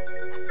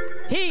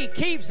 He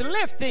keeps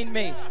lifting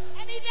me.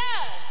 And he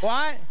does.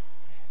 What?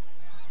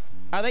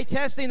 Are they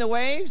testing the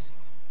waves?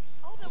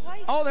 Oh, the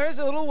waves. Oh, there's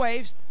a little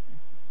waves.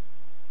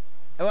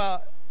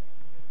 Well,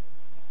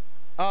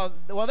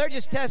 they're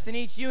just testing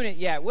each unit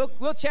yet.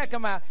 We'll check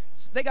them out.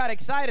 They got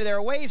excited.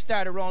 Their waves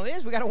started rolling. It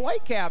is. We got a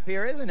white cap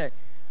here, isn't it?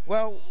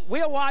 Well,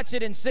 we'll watch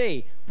it and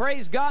see.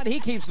 Praise God,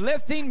 he keeps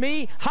lifting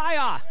me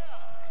higher.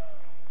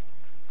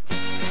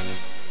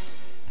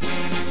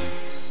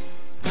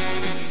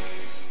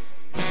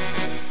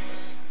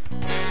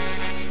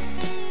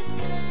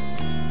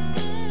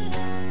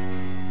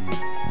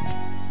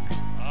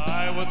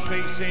 I was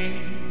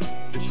facing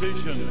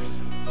decisions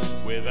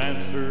with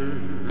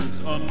answers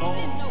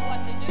unknown. Know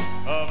what to do.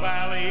 A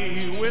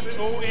valley with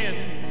no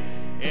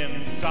end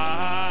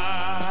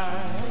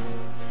inside.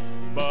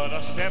 But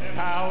I stepped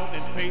out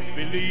in faith,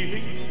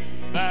 believing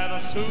that I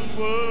soon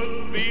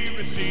would be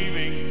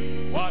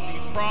receiving what he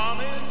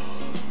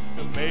promised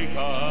to make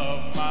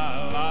of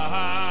my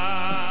life.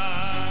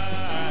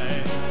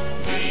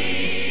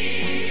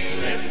 He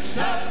lifts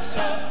us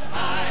up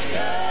higher,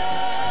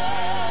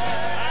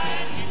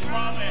 and he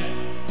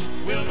promised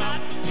we'll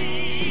not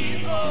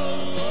be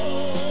alone.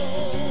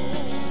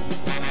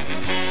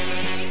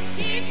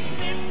 He keeps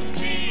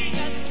lifting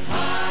us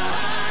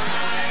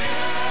higher,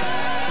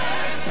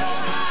 so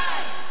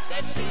high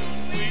that soon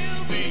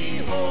we'll be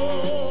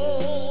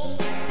home.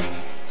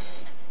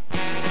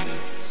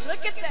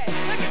 Look at that.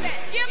 Look at that.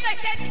 Jim, they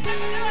said you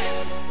couldn't do it.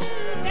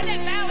 Said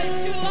that valley's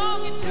too long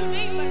and too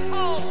deep, but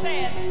Paul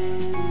said,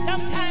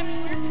 sometimes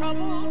we're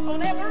troubled on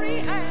every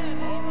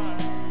hand, All right.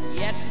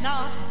 yet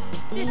not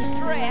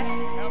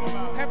distressed,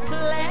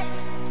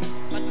 perplexed,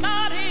 but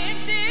not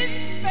in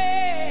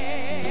despair.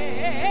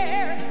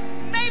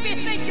 Maybe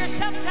think you're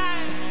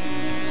sometimes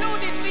so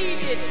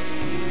defeated,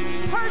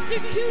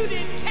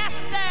 persecuted,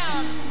 cast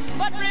down,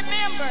 but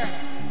remember,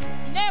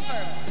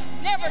 never,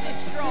 never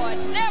destroyed,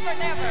 never,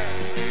 never.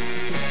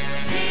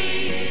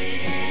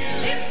 He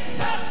lifts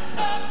us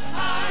up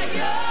higher,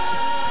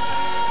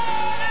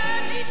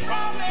 and he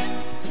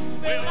promised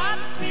we'll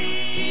not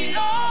be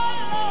alone.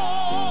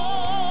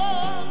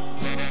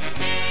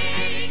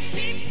 He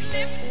keeps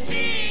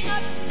lifting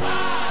us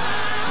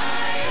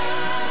higher,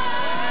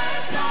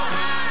 so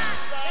high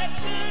that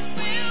soon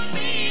we'll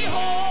be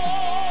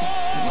home.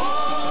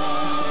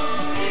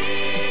 He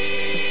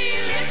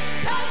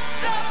lifts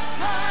us up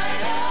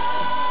higher,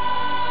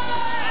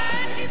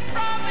 and he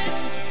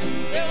promised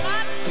we'll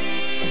not be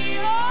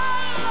alone.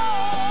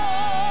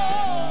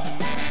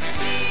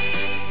 He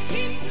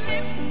keeps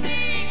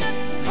lifting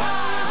us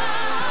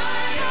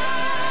higher,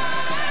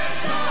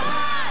 so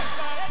high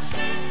that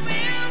soon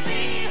we'll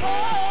be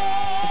home.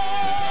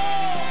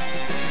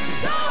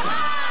 So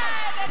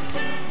high that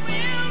soon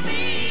we'll be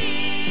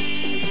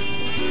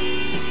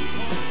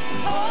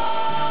home.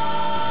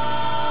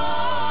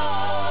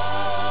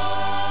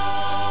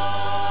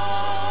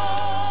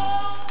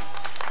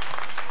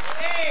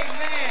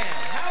 Amen.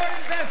 Howard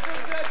and Vestal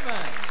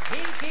Goodman.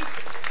 He keeps.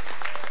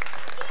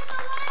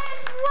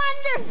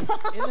 Wonderful.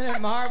 Isn't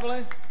it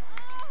marvelous?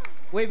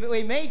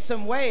 We made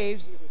some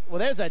waves. Well,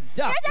 there's a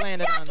duck There's a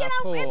landed duck on the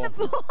pool. in the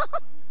pool.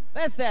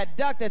 That's that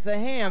duck that's a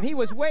ham. He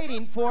was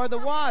waiting for the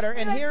water,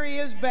 and here he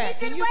is back.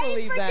 He's Can been you waiting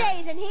believe for that?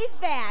 days, and he's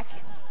back.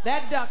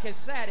 That duck has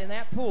sat in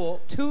that pool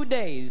 2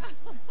 days,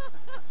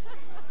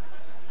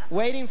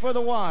 waiting for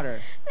the water.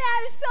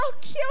 That is so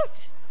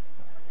cute.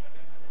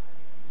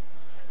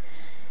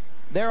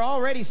 They're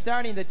already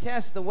starting to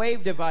test the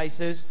wave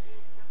devices.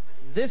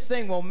 This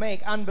thing will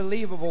make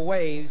unbelievable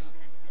waves,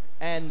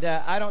 and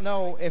I don't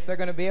know if they're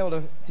going to be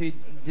able to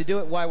do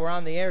it while we're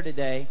on the air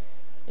today.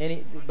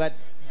 But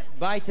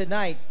by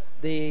tonight,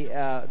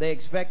 they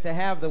expect to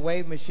have the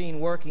wave machine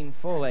working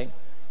fully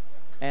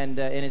and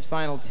in its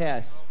final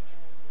test.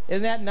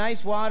 Isn't that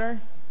nice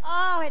water?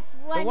 Oh, it's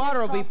wonderful. The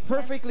water will be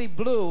perfectly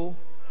blue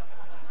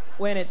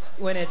when it's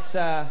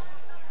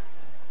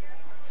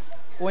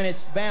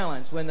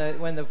balanced, when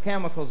the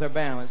chemicals are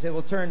balanced. It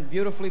will turn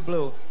beautifully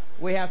blue.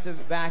 We have to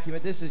vacuum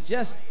it. This is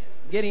just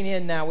getting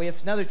in now. We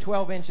have another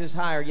 12 inches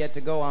higher yet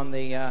to go on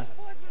the...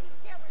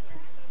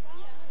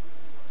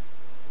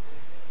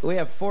 we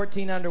have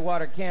 14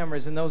 underwater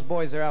cameras, and those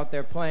boys are out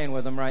there playing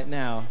with them right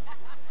now.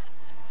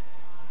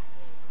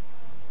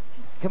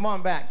 Come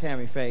on back,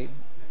 Tammy Faye.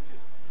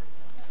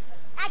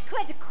 I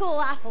quit to cool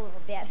off a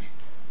little bit.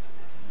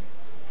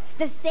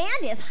 The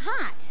sand is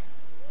hot.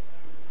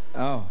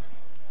 Oh.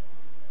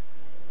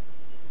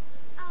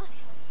 Oh,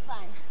 that's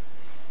fun.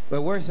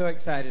 But we're so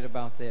excited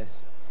about this.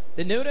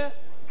 Danuta,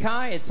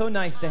 Kai, it's so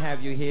nice to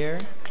have you here.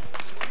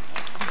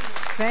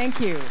 Thank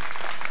you.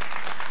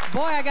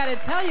 Boy, I got to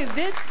tell you,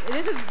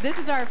 this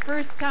is our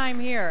first time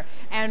here,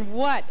 and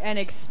what an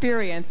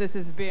experience this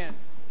has been.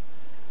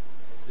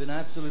 It's been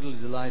absolutely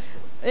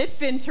delightful. It's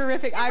been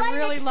terrific. I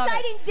really love it.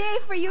 What an exciting day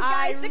for you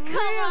guys to come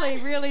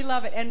on. Really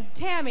love it. And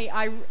Tammy,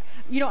 I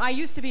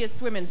used to be a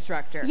swim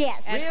instructor.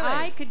 Yes. And Really?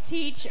 I could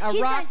teach a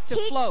rock to float.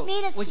 She's gonna teach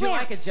me to Would swim. you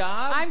like a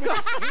job? I'm going.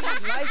 We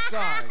need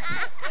lifeguards.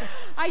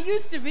 I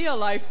used to be a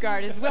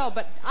lifeguard as well,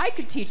 but I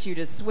could teach you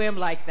to swim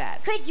like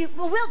that. Could you?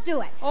 Well, we'll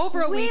do it.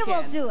 Over a weekend. We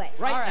will do it.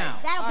 Right All right. now.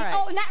 That'll be.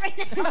 All right. Oh, not right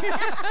now.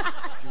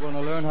 If you want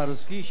to learn how to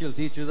ski, she'll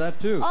teach you that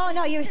too. Oh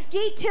no, you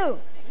ski too.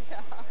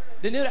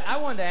 Danuta, I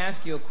wanted to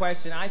ask you a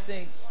question I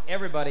think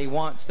everybody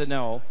wants to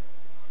know.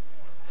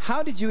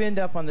 How did you end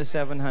up on the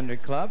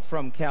 700 Club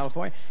from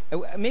California?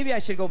 Maybe I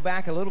should go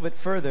back a little bit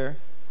further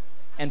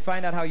and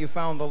find out how you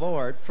found the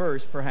Lord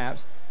first,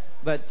 perhaps.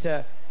 But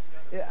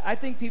I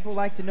think people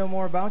like to know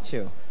more about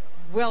you.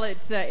 Well,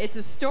 it's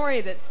a story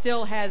that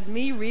still has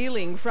me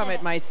reeling from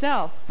it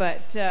myself.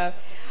 But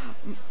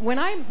when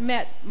I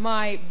met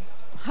my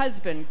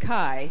husband,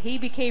 Kai, he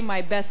became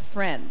my best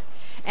friend.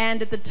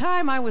 And at the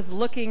time, I was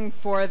looking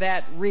for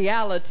that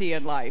reality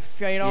in life.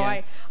 You know,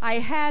 Yes. I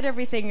had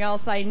everything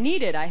else I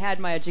needed. I had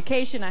my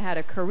education. I had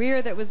a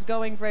career that was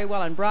going very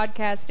well in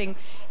broadcasting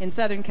in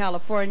Southern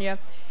California.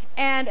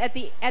 And at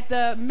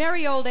the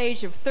merry old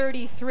age of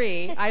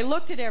 33, I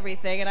looked at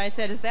everything and I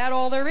said, "Is that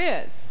all there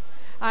is?"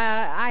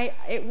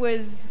 It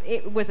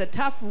was a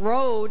tough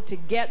road to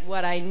get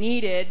what I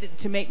needed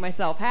to make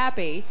myself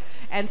happy,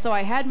 and so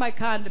I had my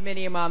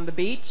condominium on the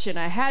beach, and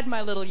I had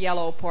my little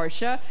yellow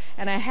Porsche,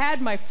 and I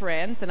had my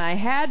friends, and I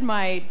had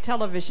my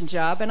television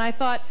job, and I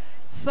thought,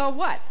 so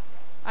what?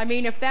 I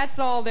mean, if that's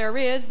all there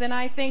is, then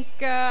I think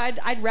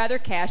I'd rather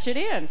cash it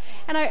in.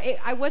 And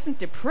I wasn't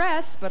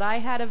depressed, but I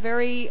had a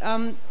very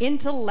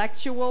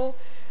intellectual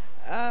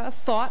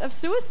thought of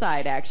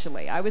suicide,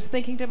 actually. I was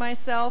thinking to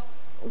myself,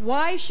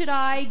 why should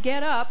I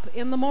get up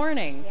in the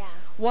morning? Yeah.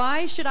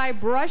 Why should I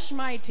brush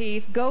my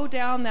teeth, go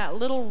down that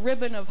little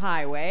ribbon of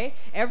highway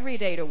every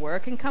day to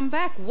work, and come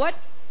back? What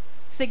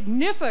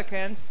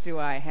significance do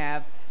I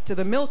have to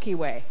the Milky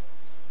Way?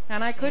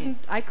 And I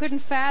couldn't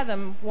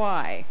fathom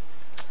why.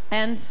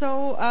 And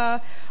so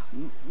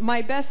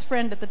my best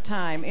friend at the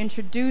time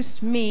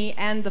introduced me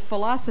and the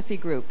philosophy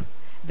group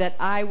that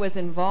I was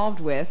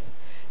involved with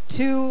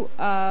to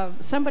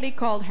somebody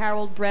called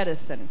Harold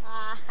Bredesen.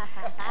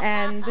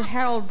 And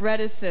Harold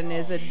Bredesen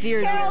is a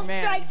dear, dear man.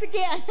 Harold strikes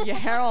again.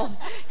 Yeah,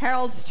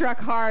 Harold struck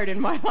hard in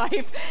my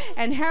life.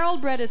 And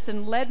Harold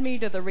Bredesen led me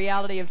to the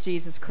reality of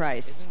Jesus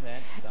Christ. Isn't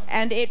that something?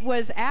 And it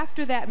was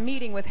after that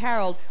meeting with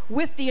Harold,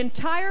 with the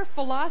entire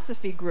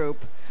philosophy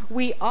group,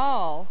 we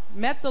all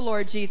met the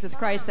Lord Jesus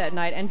Christ that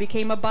night and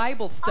became a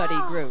Bible study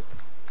group.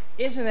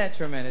 Isn't that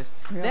tremendous?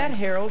 Yeah. That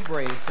Harold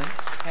Bredesen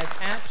has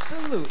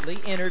absolutely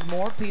entered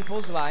more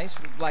people's lives,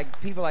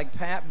 like people like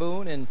Pat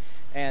Boone and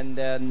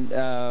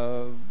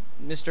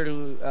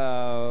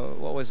Mr.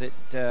 What was it?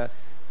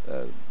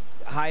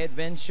 High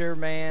Adventure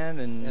Man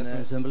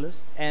and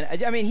Symbolist.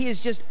 and I mean he is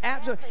just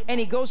absolutely, and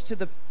he goes to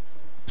the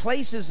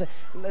places,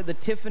 the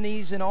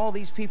Tiffany's and all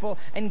these people,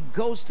 and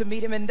goes to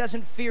meet him and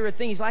doesn't fear a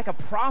thing. He's like a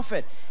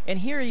prophet. And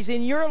here he's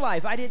in your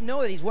life. I didn't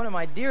know that. He's one of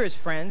my dearest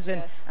friends,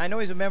 and Yes. I know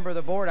he's a member of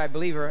the board, I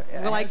believe.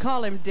 Well, I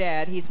call him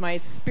Dad. He's my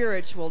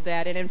spiritual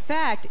dad. And in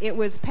fact, it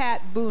was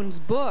Pat Boone's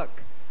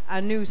book,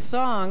 A New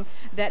Song,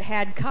 that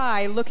had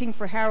Kai looking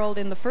for Harold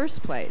in the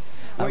first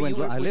place. I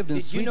lived in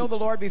Did Sweden. you know the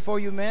Lord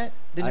before you met?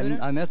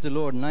 I met the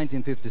Lord in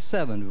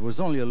 1957. It was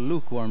only a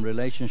lukewarm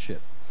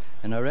relationship.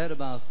 And I read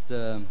about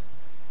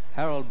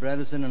Harold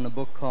Bredesen in a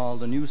book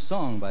called A New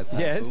Song by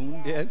Pat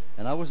Boone. Yes.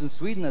 And I was in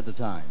Sweden at the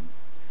time.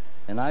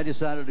 And I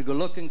decided to go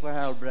looking for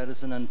Harold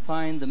Bredesen and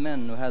find the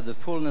men who had the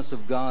fullness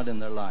of God in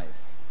their life.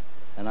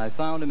 And I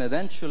found him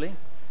eventually,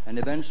 and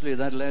eventually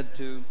that led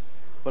to,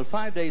 well,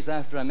 5 days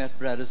after I met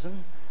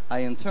Bredesen, I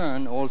in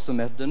turn also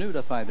met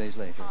Danuta 5 days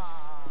later.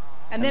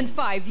 And then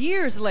 5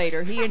 years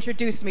later, he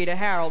introduced me to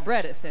Harold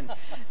Bredesen.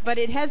 But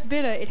it has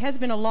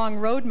been a long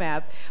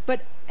roadmap.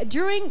 But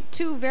during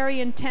 2 very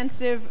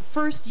intensive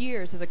first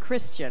years as a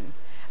Christian,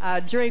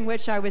 during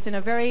which I was in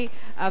a very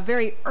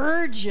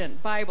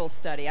urgent Bible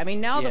study. I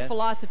mean, now the Yes.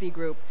 philosophy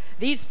group,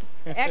 these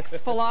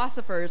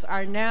ex-philosophers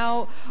are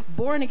now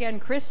born-again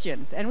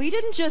Christians. And we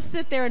didn't just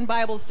sit there in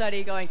Bible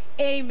study going,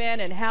 amen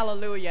and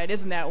hallelujah, and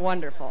isn't that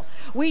wonderful?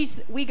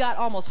 We got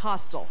almost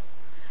hostile.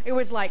 It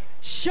was like,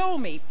 show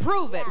me,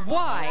 prove it,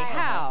 why,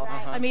 how?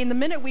 I mean, the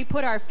minute we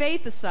put our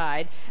faith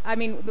aside, I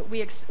mean,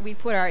 we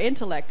put our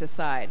intellect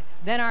aside.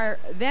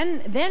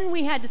 Then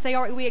we had to say,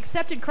 all right, we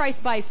accepted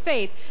Christ by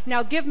faith.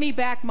 Now give me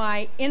back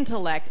my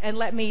intellect and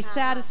let me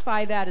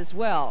satisfy that as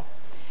well.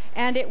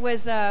 And it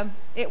was a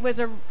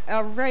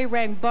very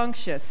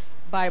rambunctious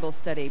Bible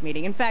study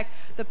meeting. In fact,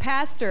 the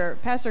Pastor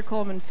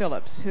Coleman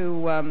Phillips,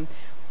 who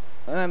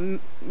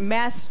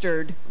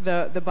mastered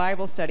the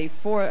Bible study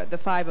for the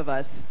 5 of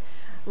us,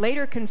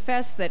 later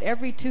confessed that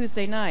every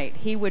Tuesday night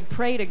he would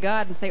pray to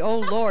God and say, "Oh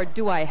Lord,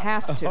 do I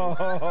have to?"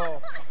 Oh,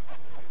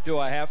 do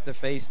I have to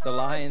face the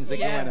lions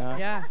again, huh?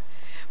 Yeah.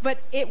 But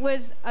it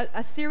was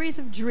a series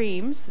of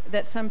dreams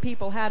that some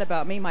people had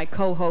about me. My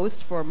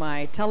co-host for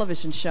my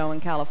television show in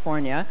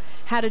California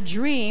had a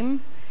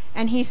dream,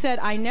 and he said,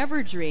 "I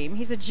never dream."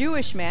 He's a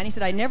Jewish man. He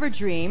said, "I never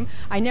dream.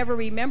 I never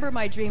remember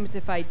my dreams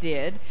if I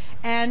did."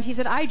 And he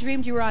said, "I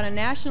dreamed you were on a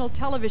national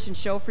television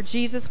show for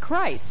Jesus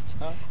Christ."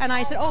 Huh? And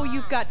I said, "Oh,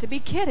 you've got to be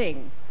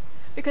kidding."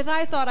 Because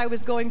I thought I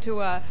was going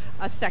to a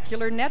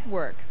secular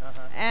network.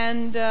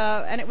 And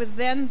it was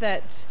then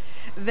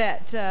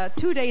that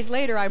 2 days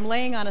later, I'm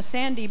laying on a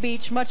sandy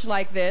beach, much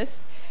like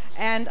this,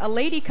 and a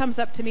lady comes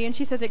up to me and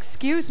she says,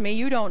 "Excuse me,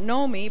 you don't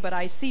know me, but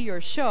I see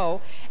your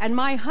show. And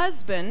my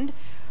husband,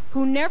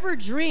 who never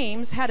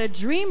dreams, had a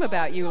dream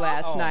about you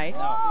last night."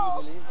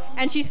 No.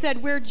 And she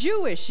said, "We're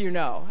Jewish, you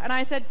know." And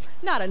I said,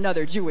 "Not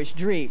another Jewish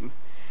dream."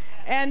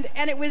 And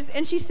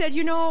she said,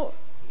 "You know,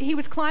 he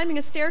was climbing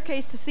a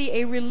staircase to see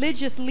a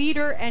religious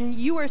leader, and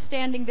you are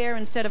standing there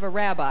instead of a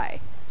rabbi."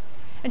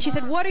 And she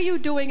said, "What are you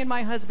doing in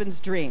my husband's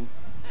dream?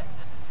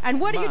 And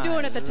what are you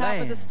doing at the top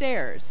of the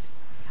stairs?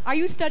 Are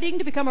you studying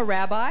to become a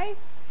rabbi?"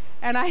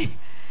 And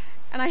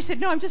I said,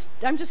 "No, I'm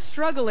just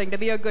struggling to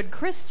be a good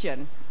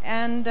Christian."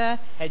 And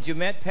had you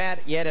met Pat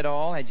yet at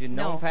all? Had you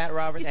known Pat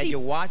Roberts? Had you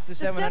watched the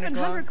 700 Club?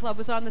 700 Club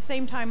was on the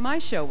same time my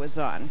show was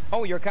on.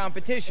 Oh, your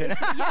competition.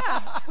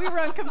 Yeah, we were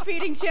on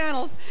competing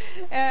channels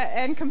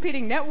and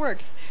competing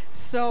networks.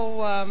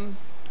 So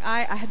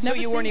I had never.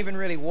 So you weren't even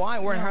really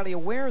weren't hardly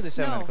aware of the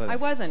 700 Club? No, I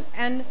wasn't.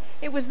 And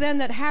it was then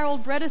that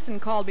Harold Bredesen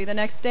called me the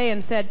next day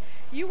and said,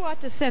 "You ought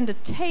to send a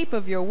tape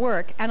of your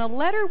work and a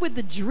letter with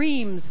the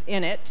dreams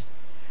in it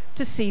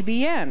to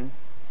CBN."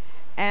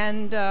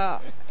 And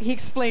he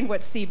explained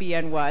what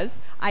CBN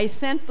was. I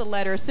sent the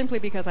letter simply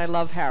because I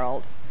love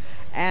Harold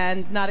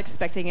and not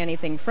expecting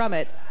anything from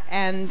it.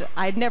 And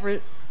I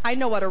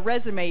know what a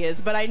resume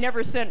is, but I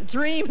never sent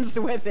dreams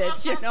with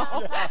it, you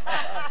know.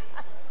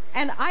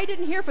 And I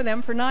didn't hear from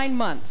them for 9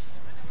 months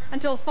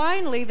until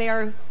finally they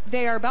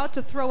are about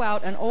to throw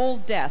out an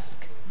old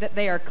desk that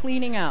they are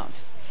cleaning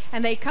out.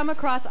 And they come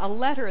across a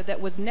letter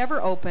that was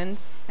never opened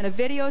and a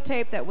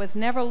videotape that was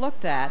never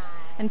looked at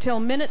until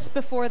minutes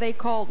before they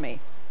called me.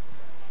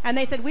 And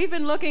they said, "We've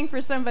been looking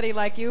for somebody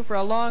like you for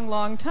a long,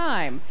 long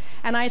time."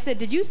 And I said,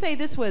 "Did you say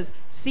this was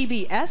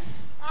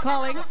CBS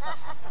calling?"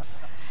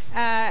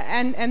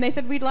 And they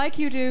said, "We'd like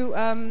you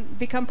to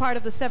become part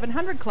of the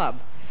 700 Club."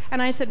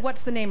 And I said,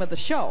 "What's the name of the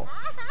show?"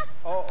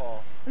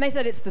 Uh-oh. And they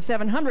said, "It's the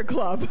 700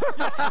 Club."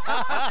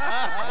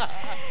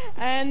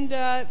 And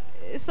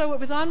so it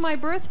was on my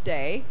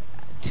birthday,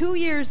 2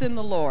 years in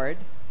the Lord,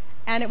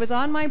 and it was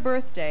on my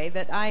birthday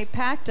that I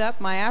packed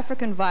up my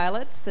African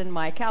violets and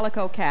my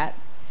calico cat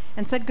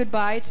and said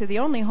goodbye to the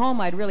only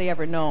home I'd really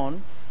ever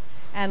known,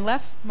 and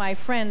left my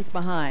friends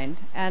behind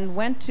and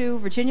went to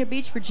Virginia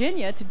Beach,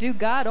 Virginia to do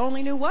God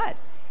only knew what.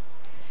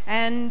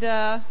 And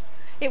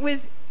it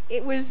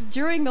was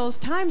during those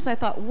times I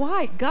thought,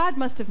 why? God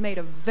must have made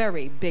a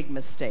very big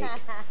mistake.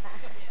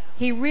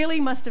 He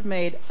really must have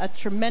made a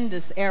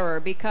tremendous error,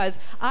 because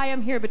I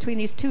am here between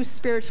these two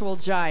spiritual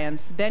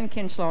giants, Ben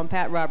Kinchlow and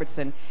Pat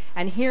Robertson,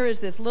 and here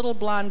is this little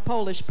blonde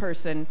Polish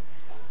person,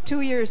 2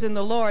 years in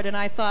the Lord. And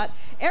I thought,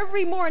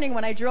 every morning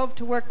when I drove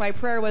to work, my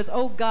prayer was,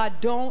 "Oh God,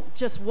 don't,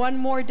 just one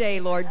more day,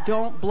 Lord,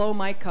 don't blow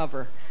my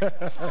cover."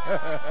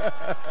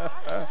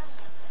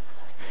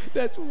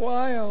 That's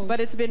wild. But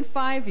it's been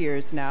 5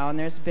 years now, and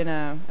there's been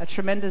a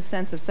tremendous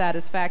sense of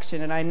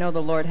satisfaction, and I know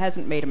the Lord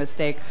hasn't made a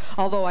mistake,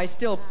 although I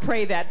still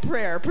pray that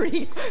prayer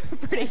pretty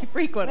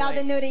frequently. Well,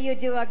 Danuta, you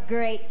do a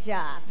great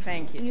job.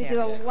 Thank you, You Tammy.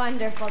 do a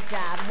wonderful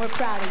job. We're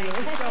proud of you.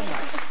 Thank you so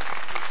much.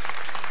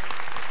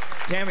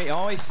 Tammy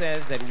always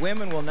says that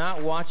women will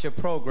not watch a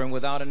program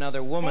without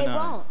another woman They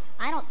on. won't.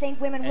 I don't think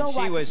women will And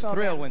watch she a was program.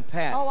 thrilled when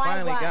Pat Oh, I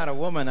finally got a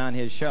was. woman on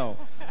his show.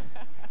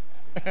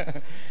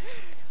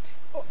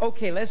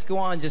 Okay, let's go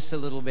on just a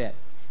little bit.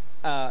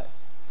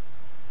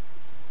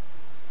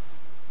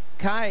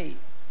 Kai,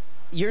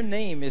 your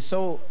name is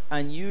so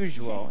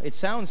unusual. It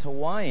sounds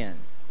Hawaiian.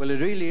 Well, it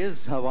really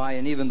is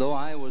Hawaiian, even though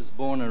I was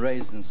born and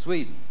raised in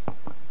Sweden.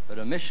 But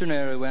a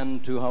missionary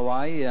went to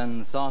Hawaii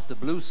and thought the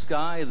blue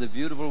sky, the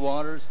beautiful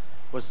waters,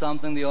 was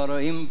something they ought to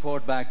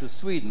import back to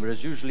Sweden, where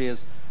it usually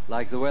is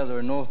like the weather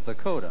in North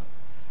Dakota.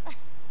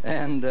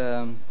 And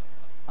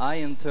I,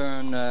 in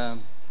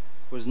turn,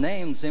 was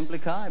named simply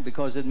Kai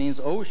because it means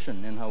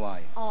ocean in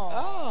Hawaii.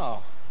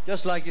 Oh.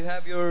 Just like you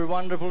have your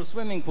wonderful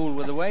swimming pool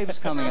with the waves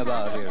coming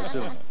about here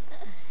soon.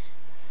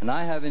 And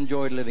I have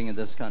enjoyed living in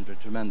this country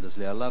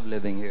tremendously. I love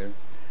living here.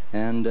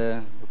 And,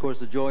 of course,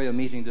 the joy of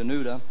meeting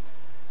Danuta.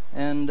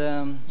 And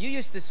you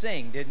used to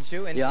sing, didn't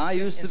you? Yeah, I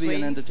used to be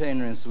an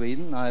entertainer in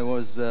Sweden. I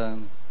was a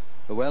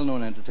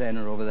well-known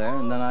entertainer over there,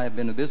 and then I have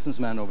been a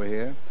businessman over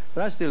here.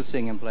 But I still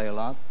sing and play a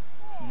lot.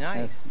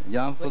 Nice.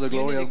 Yeah, for the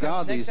glory of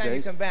God these days. Next time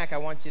you come back, I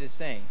want you to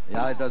sing.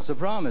 Yeah, that's a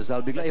promise.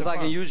 I'll be glad if I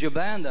can use your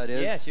band. That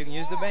is. Yes, you can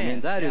use the band. I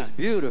mean, that is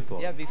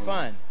beautiful. Yeah, it'd be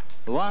fun.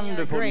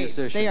 Wonderful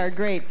musicians. They are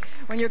great.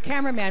 When your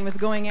cameraman was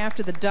going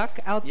after the duck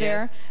out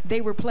there,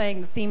 they were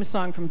playing the theme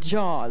song from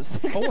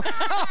Jaws.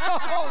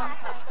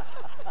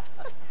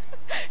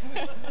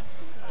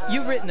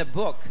 You've written a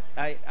book.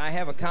 I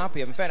have a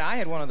copy of it. In fact, I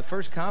had one of the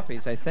first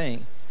copies, I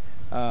think.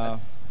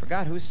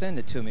 Forgot who sent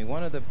it to me.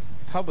 One of the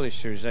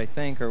publishers, I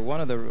think, or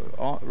one of the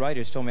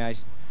writers told me I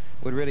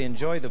would really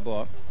enjoy the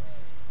book.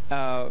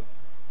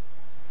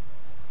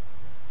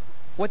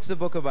 What's the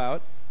book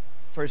about?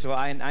 First of all,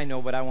 I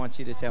know, but I want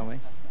you to tell me.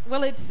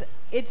 Well,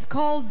 it's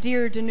called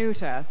Dear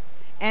Danuta,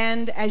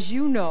 and as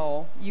you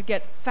know, you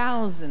get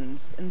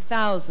thousands and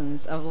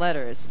thousands of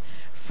letters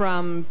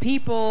from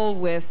people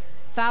with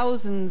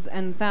thousands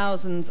and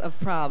thousands of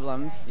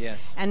problems,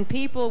 and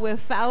people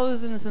with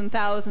thousands and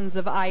thousands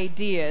of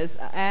ideas,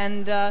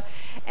 and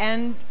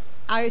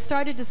I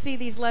started to see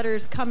these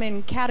letters come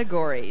in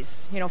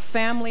categories, you know,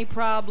 family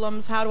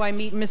problems, how do I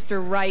meet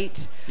Mr.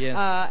 Right,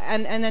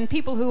 and then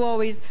people who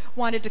always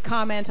wanted to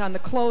comment on the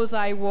clothes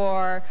I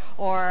wore,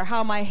 or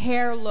how my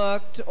hair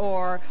looked,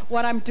 or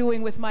what I'm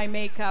doing with my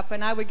makeup,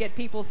 and I would get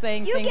people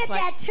saying things like... You get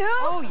that too?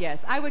 Oh,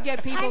 yes. I would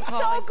get people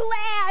calling... I'm so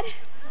glad!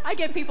 I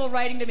get people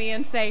writing to me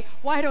and say,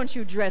 why don't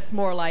you dress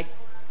more like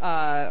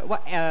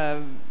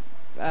the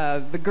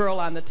girl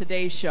on the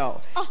Today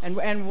Show,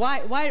 and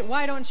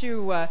why don't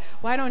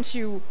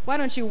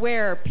you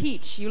wear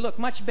peach? You look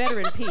much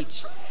better in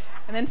peach.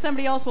 And then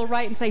somebody else will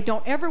write and say,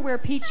 don't ever wear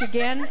peach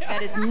again.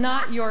 That is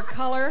not your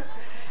color.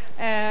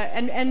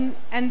 And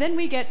then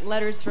we get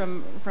letters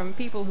from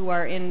people who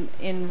are in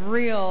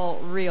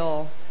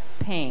real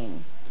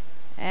pain.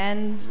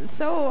 And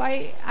so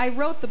I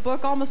wrote the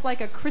book almost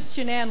like a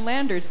Christian Ann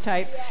Landers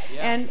type,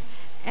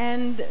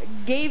 and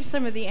gave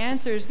some of the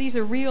answers. These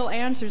are real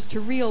answers to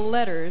real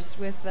letters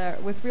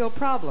with real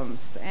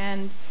problems,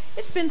 and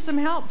it's been some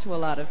help to a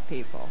lot of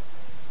people.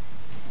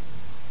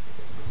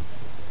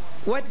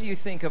 What do you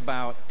think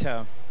about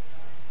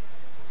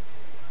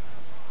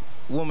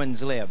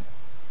woman's lib?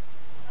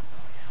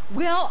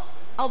 Well,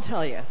 I'll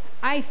tell you.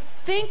 I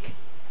think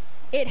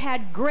it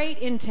had great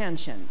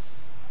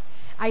intentions.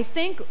 I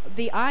think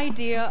the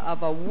idea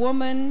of a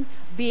woman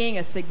being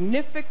a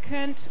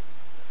significant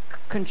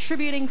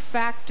contributing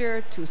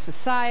factor to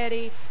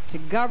society, to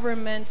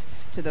government,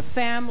 to the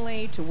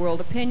family, to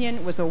world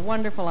opinion was a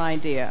wonderful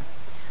idea.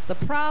 The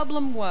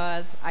problem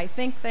was, I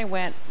think they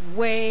went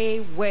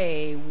way,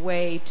 way,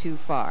 way too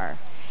far.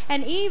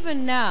 And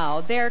even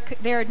now, they're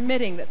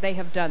admitting that they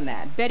have done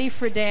that. Betty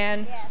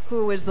Friedan,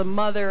 who is the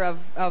mother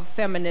of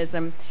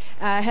feminism,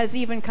 has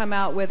even come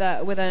out with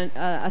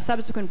a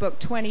subsequent book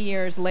 20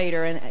 years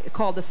later and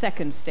called The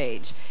Second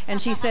Stage.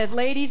 And she says,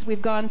 ladies,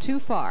 we've gone too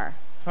far.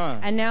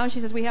 And now she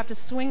says we have to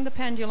swing the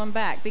pendulum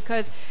back,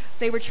 because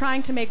they were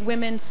trying to make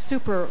women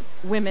super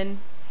women,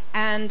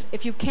 and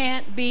if you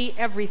can't be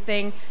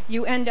everything,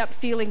 you end up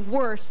feeling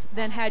worse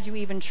than had you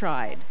even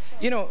tried.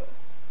 You know,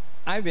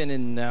 I've been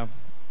in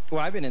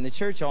the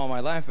church all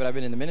my life, but I've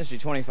been in the ministry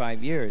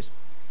 25 years.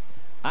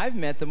 I've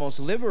met the most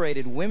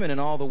liberated women in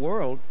all the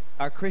world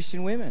are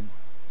Christian women.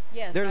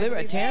 Yes, they're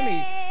liberated.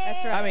 Tammy,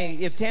 that's right. I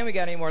mean, if Tammy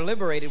got any more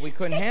liberated, we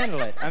couldn't handle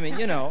it. I mean,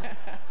 you know,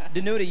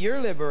 Danuta,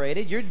 you're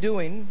liberated. You're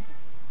doing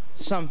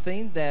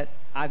something that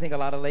I think a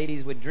lot of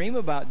ladies would dream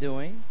about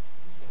doing.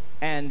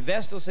 And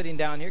Vestal sitting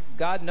down here,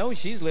 God knows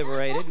she's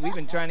liberated. We've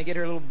been trying to get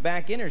her a little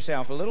back in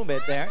herself a little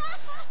bit there.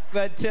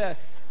 But,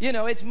 you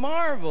know, it's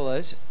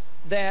marvelous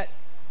that,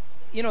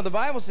 you know, the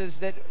Bible says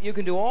that you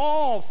can do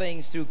all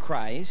things through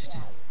Christ.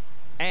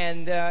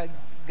 And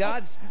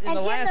God's, in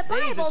the last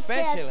days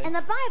especially. And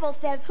the Bible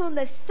says, whom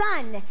the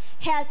Son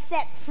has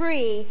set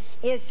free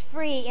is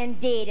free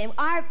indeed. And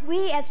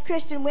we as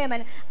Christian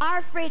women,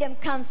 our freedom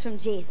comes from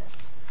Jesus.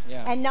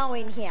 And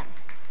knowing Him.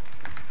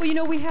 Well, you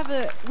know, we have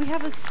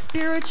a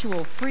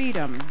spiritual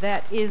freedom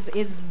that is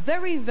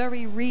very,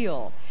 very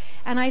real.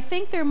 And I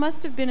think there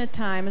must have been a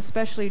time,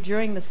 especially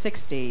during the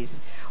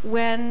 60s,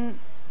 when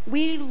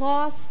we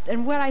lost,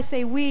 and when I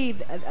say we,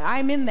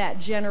 I'm in that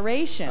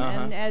generation,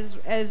 and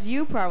as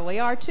you probably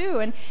are too.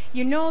 And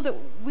you know that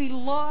we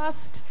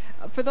lost,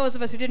 for those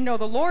of us who didn't know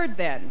the Lord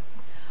then,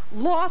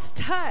 lost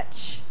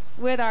touch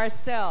with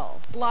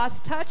ourselves,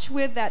 lost touch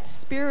with that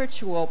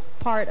spiritual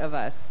part of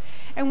us.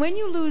 And when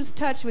you lose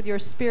touch with your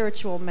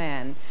spiritual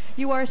man,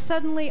 you are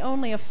suddenly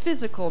only a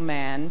physical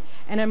man,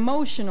 an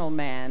emotional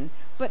man,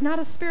 but not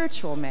a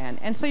spiritual man.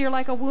 And so you're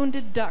like a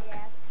wounded duck.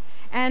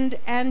 And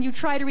you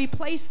try to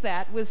replace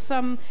that with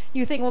some,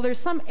 you think, well, there's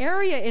some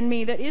area in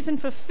me that isn't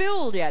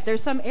fulfilled yet.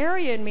 There's some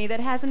area in me that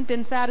hasn't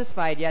been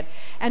satisfied yet.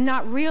 And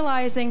not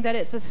realizing that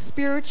it's a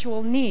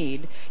spiritual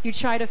need, you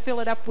try to fill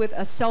it up with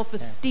a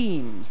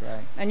self-esteem. That's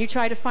right. And you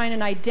try to find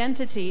an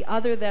identity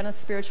other than a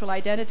spiritual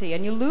identity,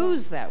 and you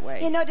lose that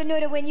way. You know,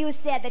 Danuta, when you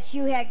said that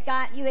you had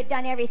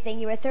done everything,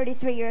 you were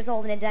 33 years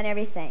old and had done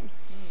everything.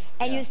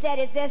 And you said,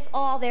 is this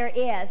all there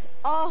is?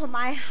 Oh,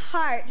 my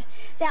heart.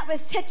 That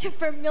was such a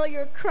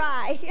familiar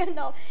cry, you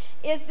know.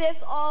 Is this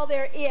all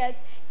there is?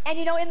 And,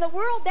 you know, in the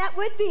world, that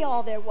would be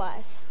all there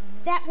was.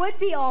 That would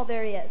be all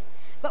there is.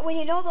 But when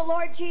you know the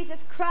Lord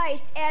Jesus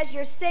Christ as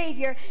your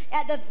Savior,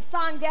 at the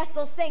song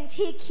Vestal sings,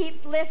 He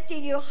keeps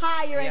lifting you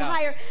higher and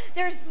higher.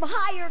 There's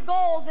higher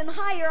goals and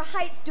higher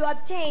heights to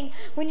obtain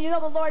when you know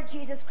the Lord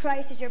Jesus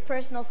Christ as your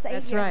personal Savior.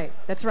 That's right.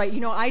 That's right. You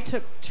know, I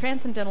took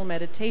transcendental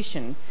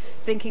meditation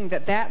thinking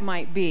that that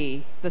might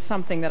be the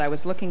something that I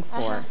was looking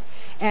for.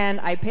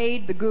 And I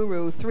paid the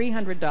guru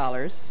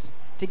 $300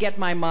 to get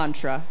my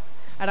mantra.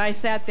 And I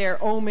sat there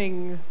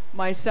oming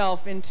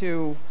myself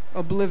into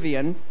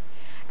oblivion.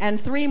 And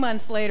 3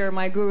 months later,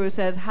 my guru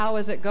says, how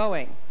is it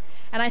going?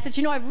 And I said,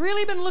 you know, I've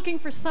really been looking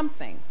for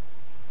something.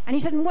 And he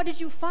said, and what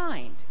did you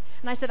find?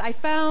 And I said, I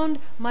found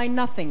my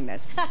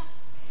nothingness.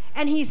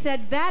 And he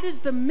said, that is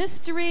the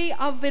mystery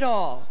of it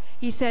all.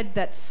 He said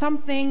that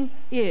something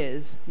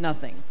is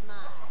nothing.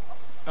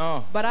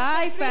 Oh. But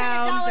I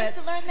found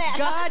that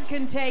God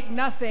can take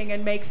nothing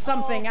and make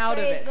something out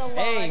of it.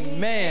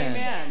 Amen.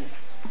 Amen.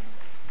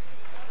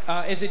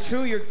 Is it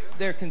true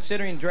they're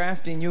considering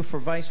drafting you for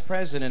Vice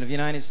President of the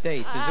United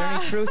States? Is there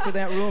any truth to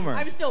that rumor?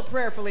 I'm still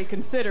prayerfully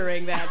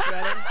considering that,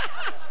 brother.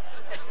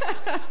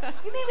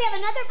 You mean we have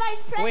another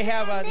Vice President? We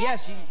have,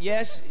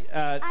 yes.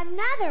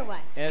 Another one.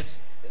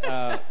 Yes,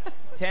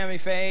 Tammy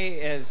Faye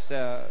has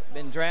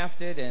been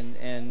drafted,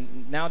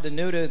 and now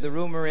Danuta, the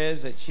rumor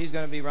is that she's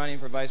going to be running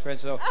for Vice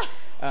President.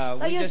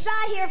 So you saw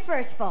it here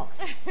first, folks.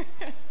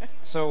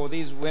 So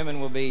these women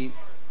will be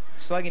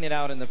slugging it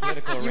out in the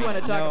political arena. You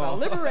want to talk about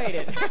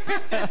liberated.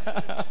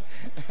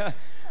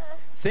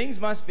 Things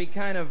must be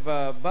kind of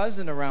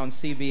buzzing around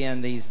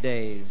CBN these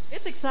days.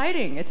 It's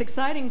exciting. It's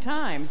exciting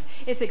times.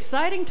 It's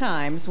exciting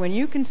times when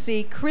you can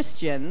see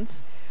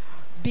Christians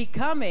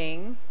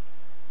becoming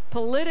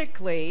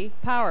politically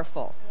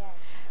powerful.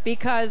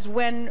 Because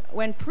when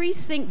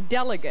precinct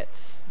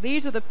delegates,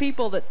 these are the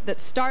people that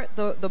start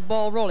the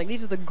ball rolling.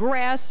 These are the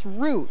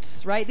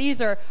grassroots, right? These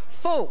are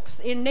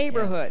folks in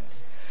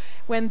neighborhoods.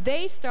 When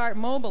they start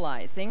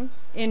mobilizing,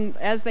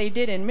 as they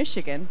did in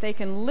Michigan, they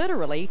can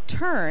literally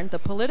turn the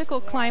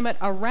political climate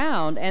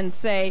around and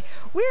say,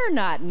 we're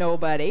not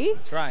nobody.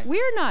 That's right.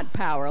 We're not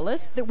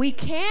powerless. That we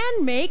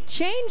can make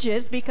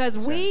changes because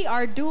we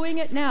are doing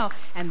it now.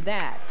 And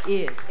that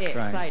is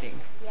exciting.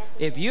 Right.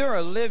 If you're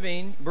a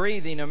living,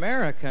 breathing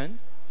American,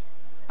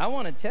 I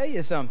want to tell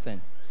you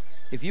something.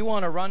 If you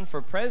want to run for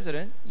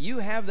president, you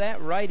have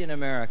that right in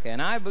America.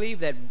 And I believe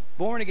that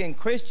born-again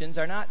Christians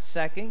are not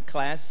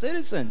second-class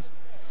citizens.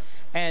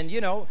 And,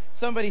 you know,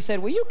 somebody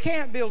said, well, you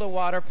can't build a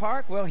water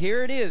park. Well,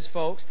 here it is,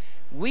 folks.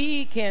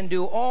 We can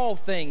do all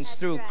things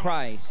through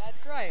Christ.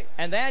 That's right.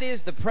 And that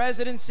is the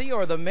presidency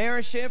or the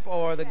mayorship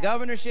or the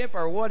governorship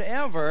or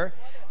whatever.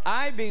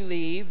 I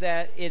believe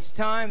that it's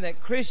time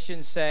that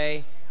Christians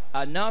say,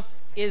 enough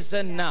is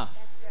enough.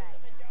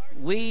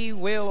 We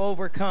will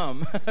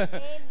overcome,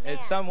 as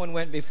someone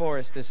went before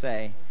us to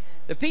say.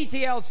 The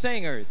PTL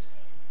singers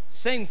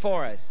sing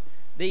for us,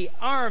 the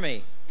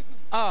army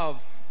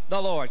of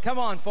the Lord. Come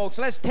on, folks,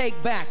 let's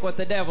take back what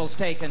the devil's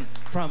taken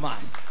from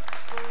us.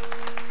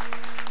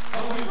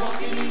 Are we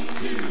walking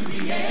into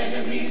the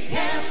enemy's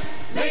camp,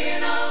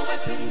 laying our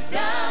weapons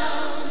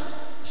down,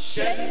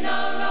 shedding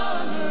our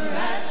armor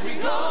as we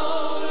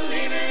go,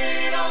 leaving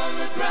it on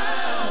the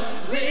ground?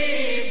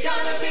 We've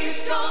got to be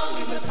strong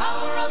in the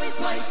power of his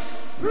might,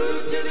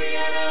 prove to the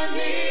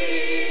enemy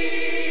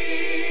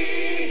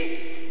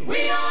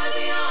we are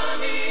the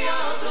army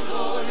of the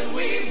Lord, and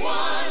we've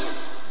won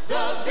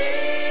the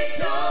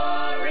victory.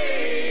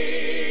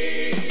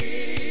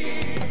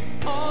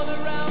 All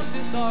around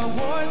us are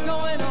wars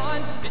going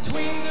on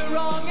between the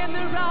wrong and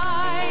the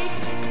right.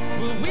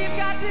 Well, we've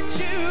got to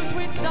choose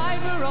which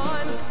side we're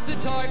on, the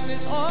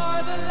darkness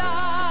or the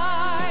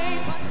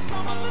light. But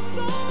some of the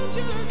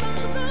soldiers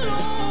of the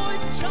Lord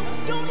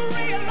just don't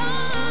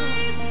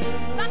realize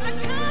that the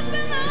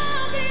captain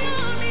of the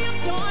army of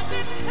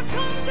darkness has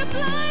come to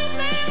blind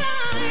their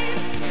eyes.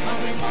 Are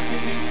we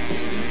walking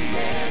into the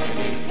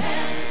enemy's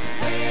camp,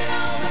 laying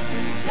our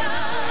weapons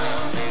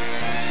down,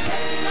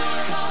 shedding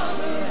our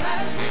armor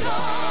as we go,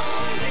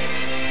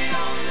 leaving it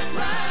on the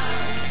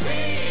ground?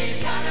 We've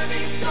got to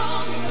be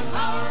strong in the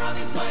power of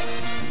his might,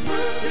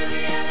 move to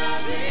the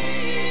enemy.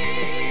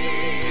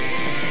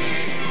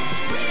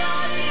 We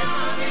are the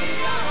army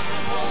of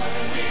the Lord,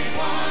 and we've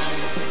won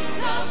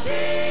the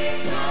victory.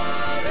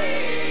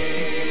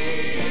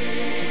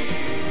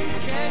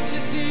 Can't you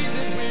see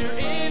that we're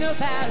in a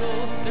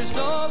battle? There's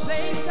no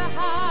place to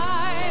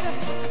hide.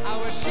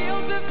 Our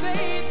shields of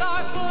faith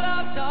are full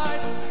of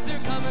darts. They're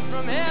coming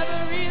from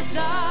every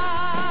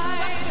side.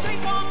 Just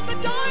shake off the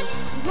darts,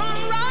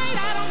 run right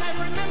at 'em, and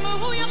remember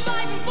who you're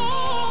fighting for.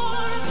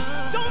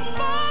 Don't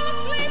fall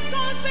asleep,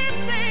 'cause if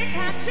they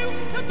catch you,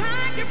 they'll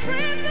take you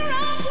prisoner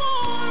of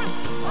war.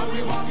 Are we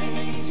walking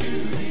into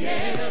the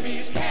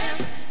enemy's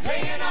camp,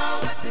 laying our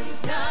weapons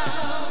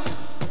down,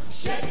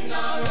 shedding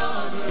our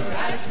armor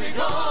as we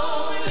go,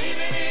 and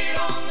leaving it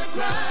on the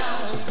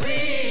ground?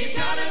 We've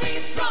got to be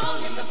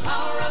strong in the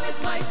power of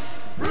His might,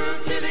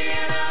 prove to the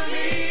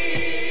enemy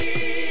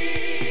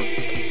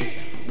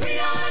we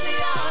are the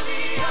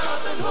army of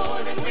the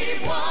Lord, and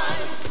we've won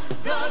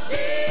the victory.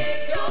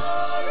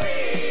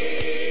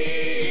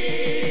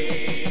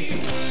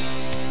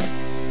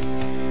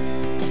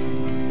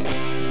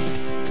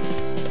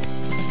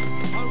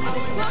 Are we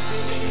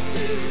walking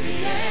into the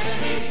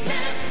enemy's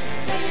camp,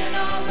 laying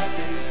our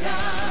weapons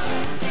down,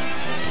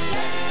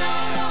 shedding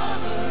our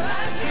armor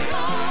as we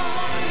go,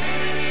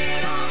 leaving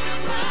it on the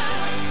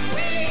ground?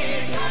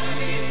 We've got to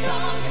be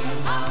strong in the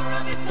power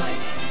of His might,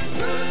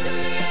 prove to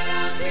the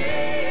enemy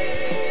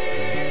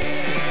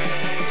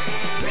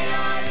we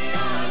are the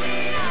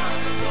army of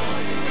the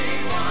Lord, and we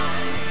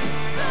won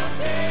the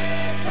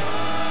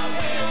victory.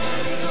 We are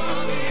the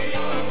army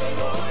of the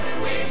Lord, and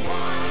we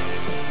won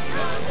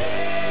the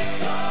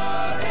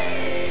victory.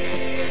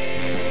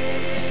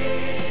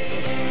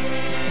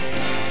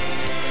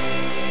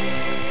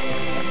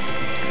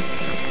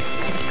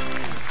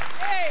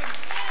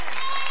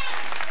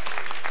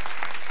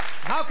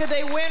 How could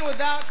they win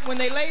when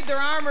they laid their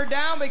armor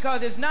down?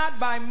 Because it's not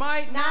by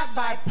might, not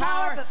by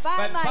power,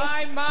 but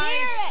by my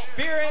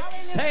spirit,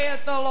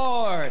 saith the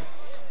Lord.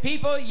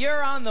 People,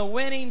 you're on the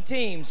winning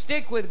team.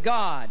 Stick with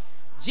God.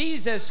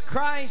 Jesus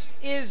Christ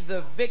is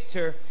the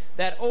victor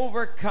that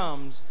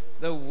overcomes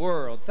the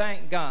world.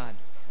 Thank God.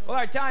 Well,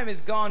 our time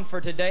is gone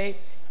for today.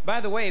 By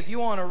the way, if you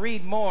want to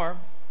read more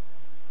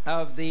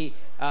of the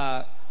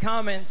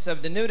comments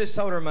of Danuta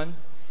Soderman,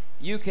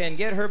 you can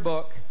get her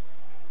book,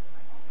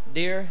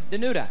 Dear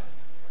Danuta.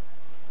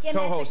 Jim,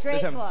 Co-host.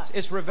 that's a great book.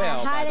 It's Ravel,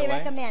 I by highly the way.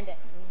 recommend it.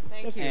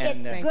 Thank you.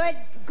 And, It's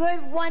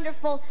good,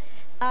 wonderful,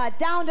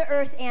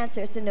 down-to-earth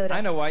answers to Nuda.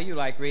 I know why you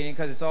like reading,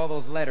 because it's all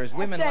those letters.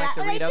 Women right. like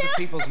to They read other do.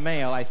 people's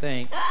mail, I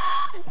think.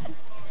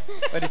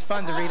 But it's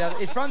fun to read.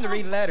 It's fun to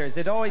read letters.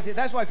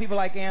 That's why people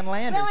like Ann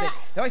Landers. Well,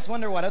 They always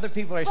wonder what other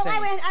people are Well,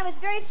 saying. I was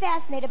very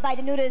fascinated by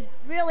Danuta's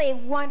really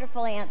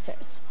wonderful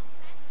answers.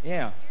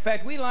 Yeah. In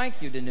fact, we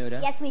like you,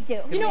 Danuta. Yes, we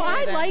do. You know,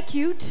 I that? like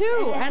you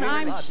too, and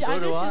I'm. So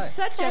do I.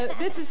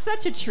 This is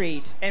such a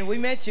treat. And we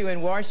met you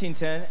in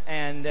Washington,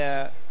 and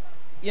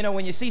you know,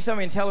 when you see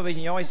somebody in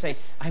television, you always say,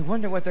 "I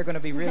wonder what they're going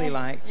to be really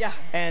like." Yeah.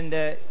 And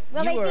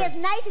Well, you they'd were, be as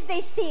nice as they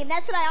seem.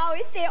 That's what I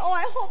always say. Oh,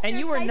 I hope and they're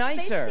you were as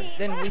nice as nicer they seem.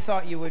 than we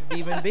thought you would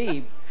even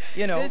be.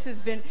 You know. This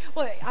has been,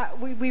 well,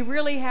 we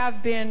really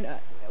have been,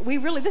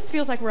 this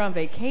feels like we're on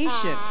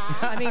vacation.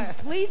 I mean,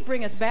 please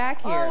bring us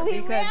back here, Oh, we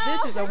because will.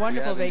 this is a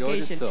wonderful We have enjoyed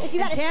it vacation. so. You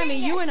And gotta Tammy,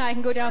 sing you it. and I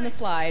can go down the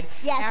slide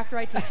Yes. after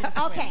I teach you to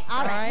swim. Okay,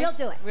 all right, we'll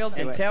do it. We'll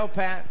do and it. tell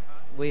Pat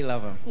we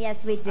love him.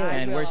 Yes, we do.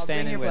 And I will. we're I'll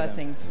standing bring your with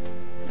him. blessings.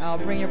 I'll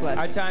bring your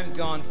blessings. Our time's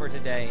gone for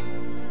today.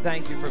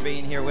 Thank you for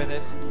being here with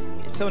us.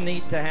 It's so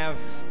neat to have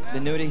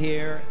Danuta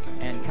here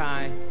and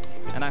Kai,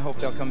 and I hope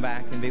they'll come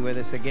back and be with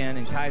us again.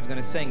 And Kai's going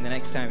to sing the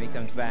next time he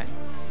comes back.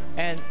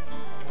 And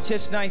it's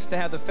just nice to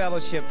have the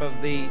fellowship of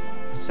the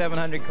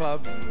 700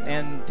 Club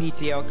and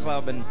PTL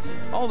Club and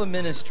all the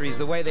ministries,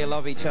 the way they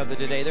love each other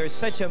today. There's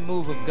such a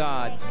move of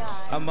God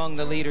among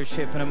the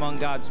leadership and among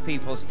God's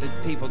people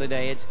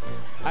today.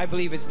 I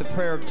believe it's the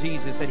prayer of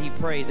Jesus that he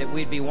prayed that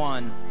we'd be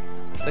one.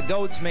 The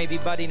goats may be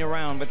butting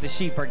around, but the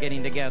sheep are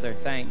getting together,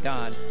 thank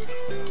God.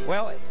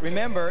 Well,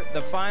 remember,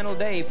 the final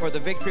day for the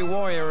Victory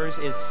Warriors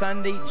is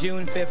Sunday,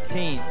 June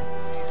 15th.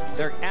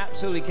 There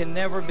absolutely can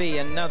never be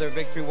another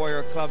Victory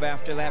Warrior Club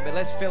after that, but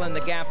let's fill in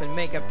the gap and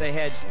make up the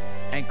hedge,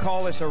 and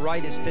call us or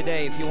write us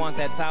today if you want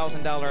that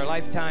 $1,000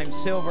 lifetime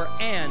silver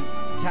and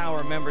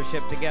tower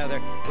membership together.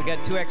 We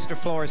got 2 extra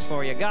floors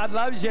for you. God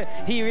loves you.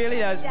 He really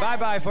does.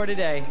 Bye-bye for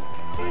today.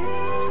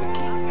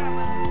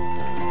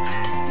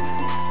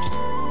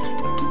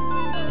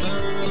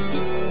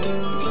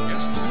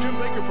 Yes, the Jim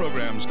Baker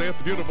program. Stay at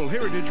the beautiful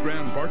Heritage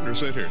Grand Partner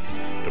Center.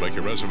 To make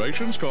your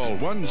reservations, call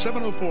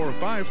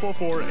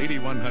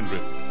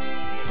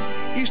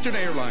 1-704-544-8100. Eastern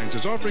Airlines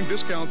is offering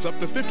discounts up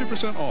to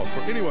 50% off for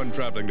anyone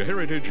traveling to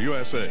Heritage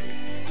USA.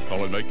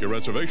 Call and make your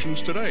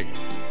reservations today.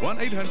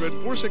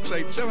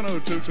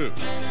 1-800-468-7022.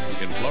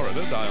 In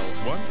Florida, dial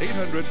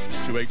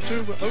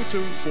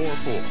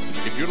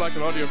 1-800-282-0244. If you'd like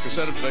an audio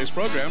cassette of today's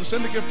program,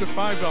 send a gift of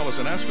 $5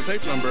 and ask for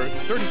tape number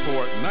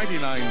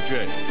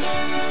 3499J.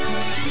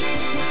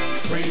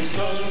 Praise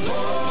the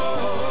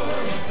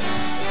Lord.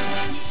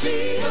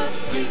 See the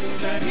things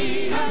that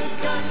he has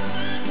done.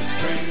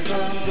 Praise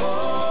the